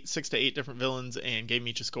villains, 6 to 8 different villains, and gave them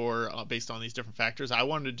each a score based on these different factors. I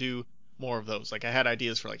wanted to do more of those. I had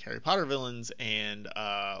ideas for Harry Potter villains and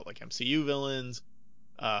MCU villains.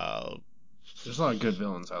 There's a lot of good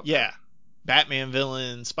villains out there. Yeah, Batman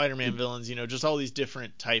villains, Spider-Man villains. Just all these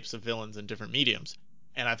different types of villains in different mediums.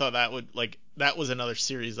 And I thought that would that was another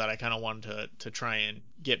series that I kind of wanted to try and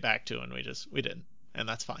get back to, and we didn't, and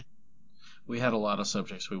that's fine. We had a lot of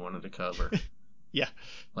subjects we wanted to cover. Yeah,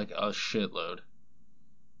 a shitload.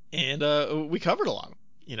 And we covered a lot of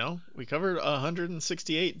them. We covered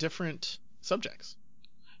 168 different subjects.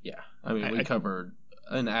 Yeah, I mean, we covered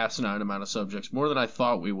an asinine amount of subjects, more than I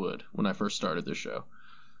thought we would when I first started this show.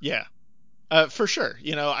 Yeah, for sure.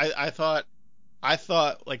 You know, I thought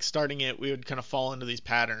like starting it, we would kind of fall into these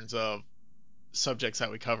patterns of subjects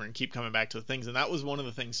that we cover and keep coming back to the things. And that was one of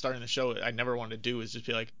the things starting the show I never wanted to do, is just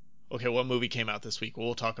be like, okay, what movie came out this week? Well,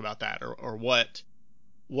 we'll talk about that. Or what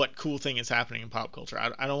cool thing is happening in pop culture.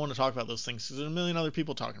 I don't want to talk about those things because there's a million other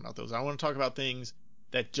people talking about those. I want to talk about things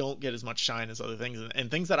that don't get as much shine as other things,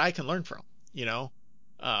 and things that I can learn from, you know,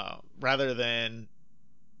 rather than,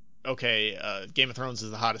 okay, Game of Thrones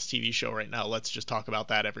is the hottest TV show right now, let's just talk about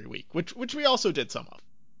that every week, which we also did some of.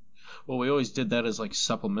 Well, we always did that as like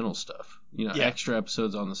supplemental stuff, you know, extra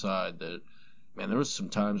episodes on the side. That, man, there was some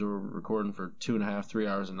times we were recording for 2.5, 3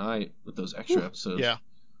 hours a night with those extra episodes. Yeah,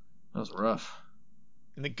 that was rough.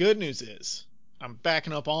 And the good news is I'm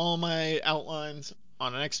backing up all my outlines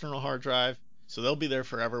on an external hard drive, so they'll be there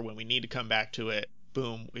forever. When we need to come back to it,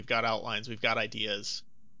 boom, we've got outlines, we've got ideas.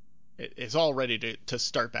 It's all ready to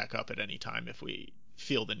start back up at any time if we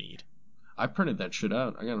feel the need. I printed that shit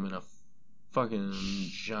out. I got them in a fucking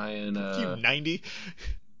giant... You 90?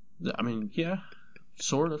 I mean, yeah,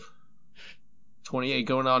 sort of. 28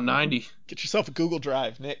 going on 90. Get yourself a Google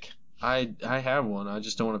Drive, Nick. I have one. I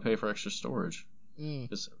just don't want to pay for extra storage. Well,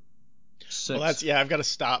 I've got to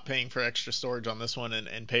stop paying for extra storage on this one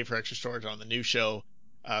and pay for extra storage on the new show.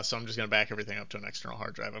 So I'm just going to back everything up to an external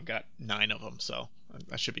hard drive. I've got 9 of them, so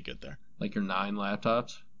I should be good there. Like your 9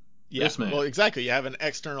 laptops? Yeah, yes, man. Well, exactly. You have an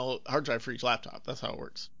external hard drive for each laptop. That's how it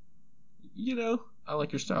works. You know, I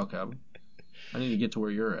like your style, Calvin. I need to get to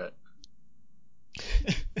where you're at.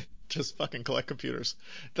 Just fucking collect computers.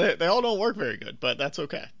 They all don't work very good, but that's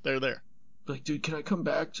okay. They're there. Like, dude, can I come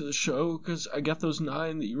back to the show? Because I got those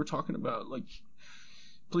 9 that you were talking about. Like,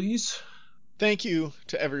 please? Thank you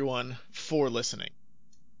to everyone for listening.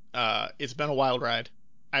 It's been a wild ride.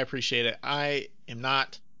 I appreciate it. I am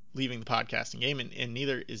not leaving the podcasting game, and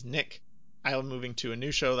neither is Nick. I am moving to a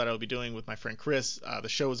new show that I'll be doing with my friend Chris. The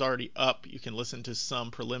show is already up. You can listen to some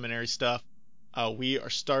preliminary stuff. We are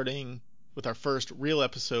starting with our first real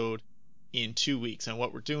episode in 2 weeks. And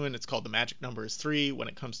what we're doing, it's called The Magic Number is 3 when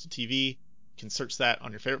it comes to TV. You can search that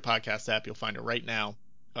on your favorite podcast app. You'll find it right now.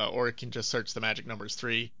 Or you can just search The Magic Number is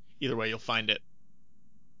 3. Either way, you'll find it.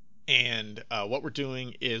 And what we're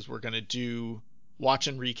doing is we're going to do watch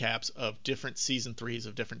and recaps of different season 3s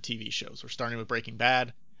of different TV shows. We're starting with Breaking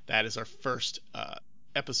Bad. That is our first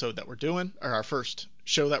episode that we're doing, or our first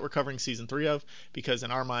show that we're covering season 3 of, because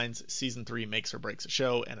in our minds, season 3 makes or breaks a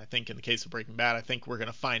show. And I think in the case of Breaking Bad, I think we're going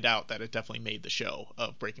to find out that it definitely made the show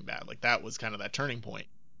of Breaking Bad. Like, that was kind of that turning point.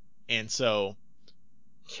 And so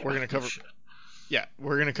we're going to cover... Yeah,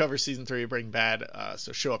 we're going to cover season 3 of Breaking Bad,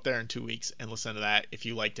 so show up there in 2 weeks and listen to that. If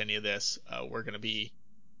you liked any of this, we're going to be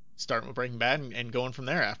starting with Breaking Bad and going from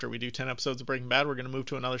there. After we do 10 episodes of Breaking Bad, we're going to move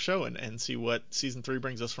to another show and see what season 3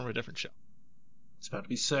 brings us from a different show. It's about to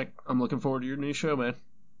be sick. I'm looking forward to your new show, man.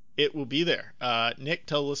 It will be there. Nick,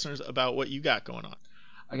 tell listeners about what you got going on.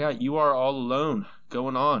 I got You Are All Alone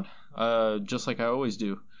going on, just like I always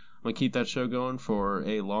do. I'm going to keep that show going for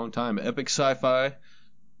a long time. Epic sci-fi.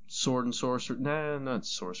 Sword and sorcery. Nah, not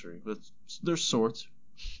sorcery, but there's swords.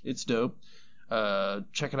 It's dope.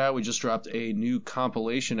 Check it out. We just dropped a new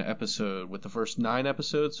compilation episode with the first 9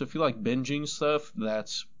 episodes. So if you like binging stuff,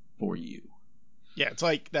 that's for you. Yeah, it's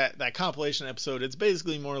like that compilation episode. It's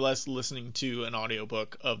basically more or less listening to an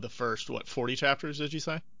audiobook of the first, 40 chapters, did you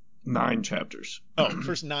say? 9 chapters. Oh,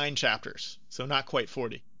 first 9 chapters. So not quite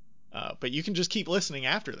 40. But you can just keep listening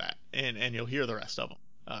after that, and you'll hear the rest of them.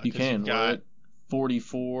 You can. We're at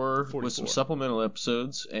 44 with some supplemental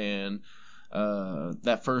episodes, and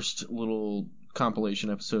that first little compilation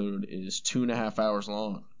episode is 2.5 hours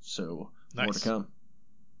long, so more to come.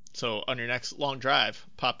 So on your next long drive,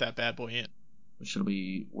 pop that bad boy in. Which will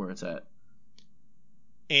be where it's at.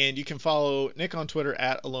 And you can follow Nick on Twitter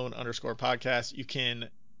at alone_podcast. You can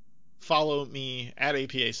follow me at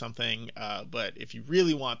APA something, but if you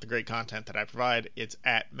really want the great content that I provide, it's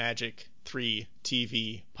at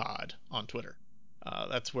Magic3TV Pod on Twitter.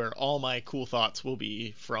 That's where all my cool thoughts will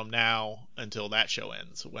be from now until that show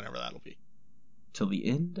ends, whenever that'll be. Till the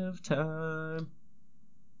end of time.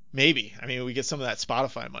 Maybe. I mean, we get some of that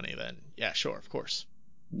Spotify money, then yeah, sure, of course.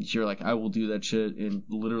 You're like, I will do that shit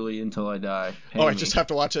literally until I die. Pay me. I just have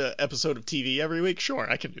to watch an episode of TV every week? Sure,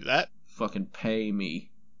 I can do that. Fucking pay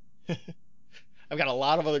me. I've got a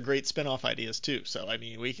lot of other great spin-off ideas too, so I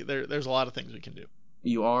mean, there's a lot of things we can do.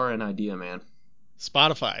 You are an idea, man.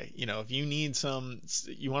 Spotify, if you need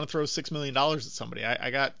you want to throw $6 million at somebody,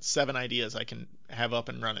 I got 7 ideas I can have up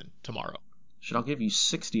and running tomorrow. I'll give you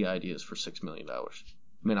 60 ideas for $6 million. I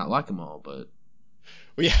may not like them all, but...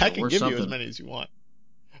 Well, yeah, I can give you as many as you want.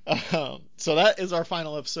 So that is our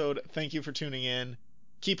final episode. Thank you for tuning in.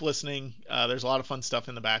 Keep listening. There's a lot of fun stuff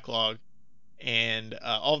in the backlog. And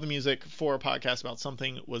all the music for a podcast about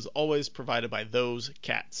something was always provided by those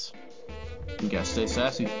cats. You gotta stay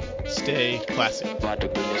sassy. Stay classy.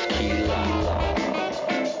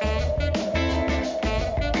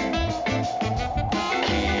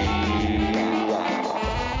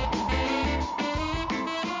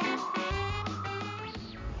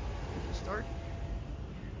 Start?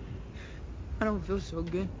 I don't feel so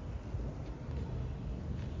good.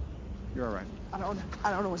 You're all right. I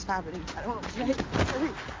don't know what's happening. I don't know what's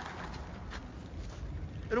happening.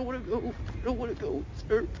 I don't want to go. I don't want to go,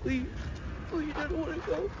 sir. Please. Please, I don't want to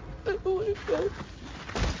go. I don't want to go.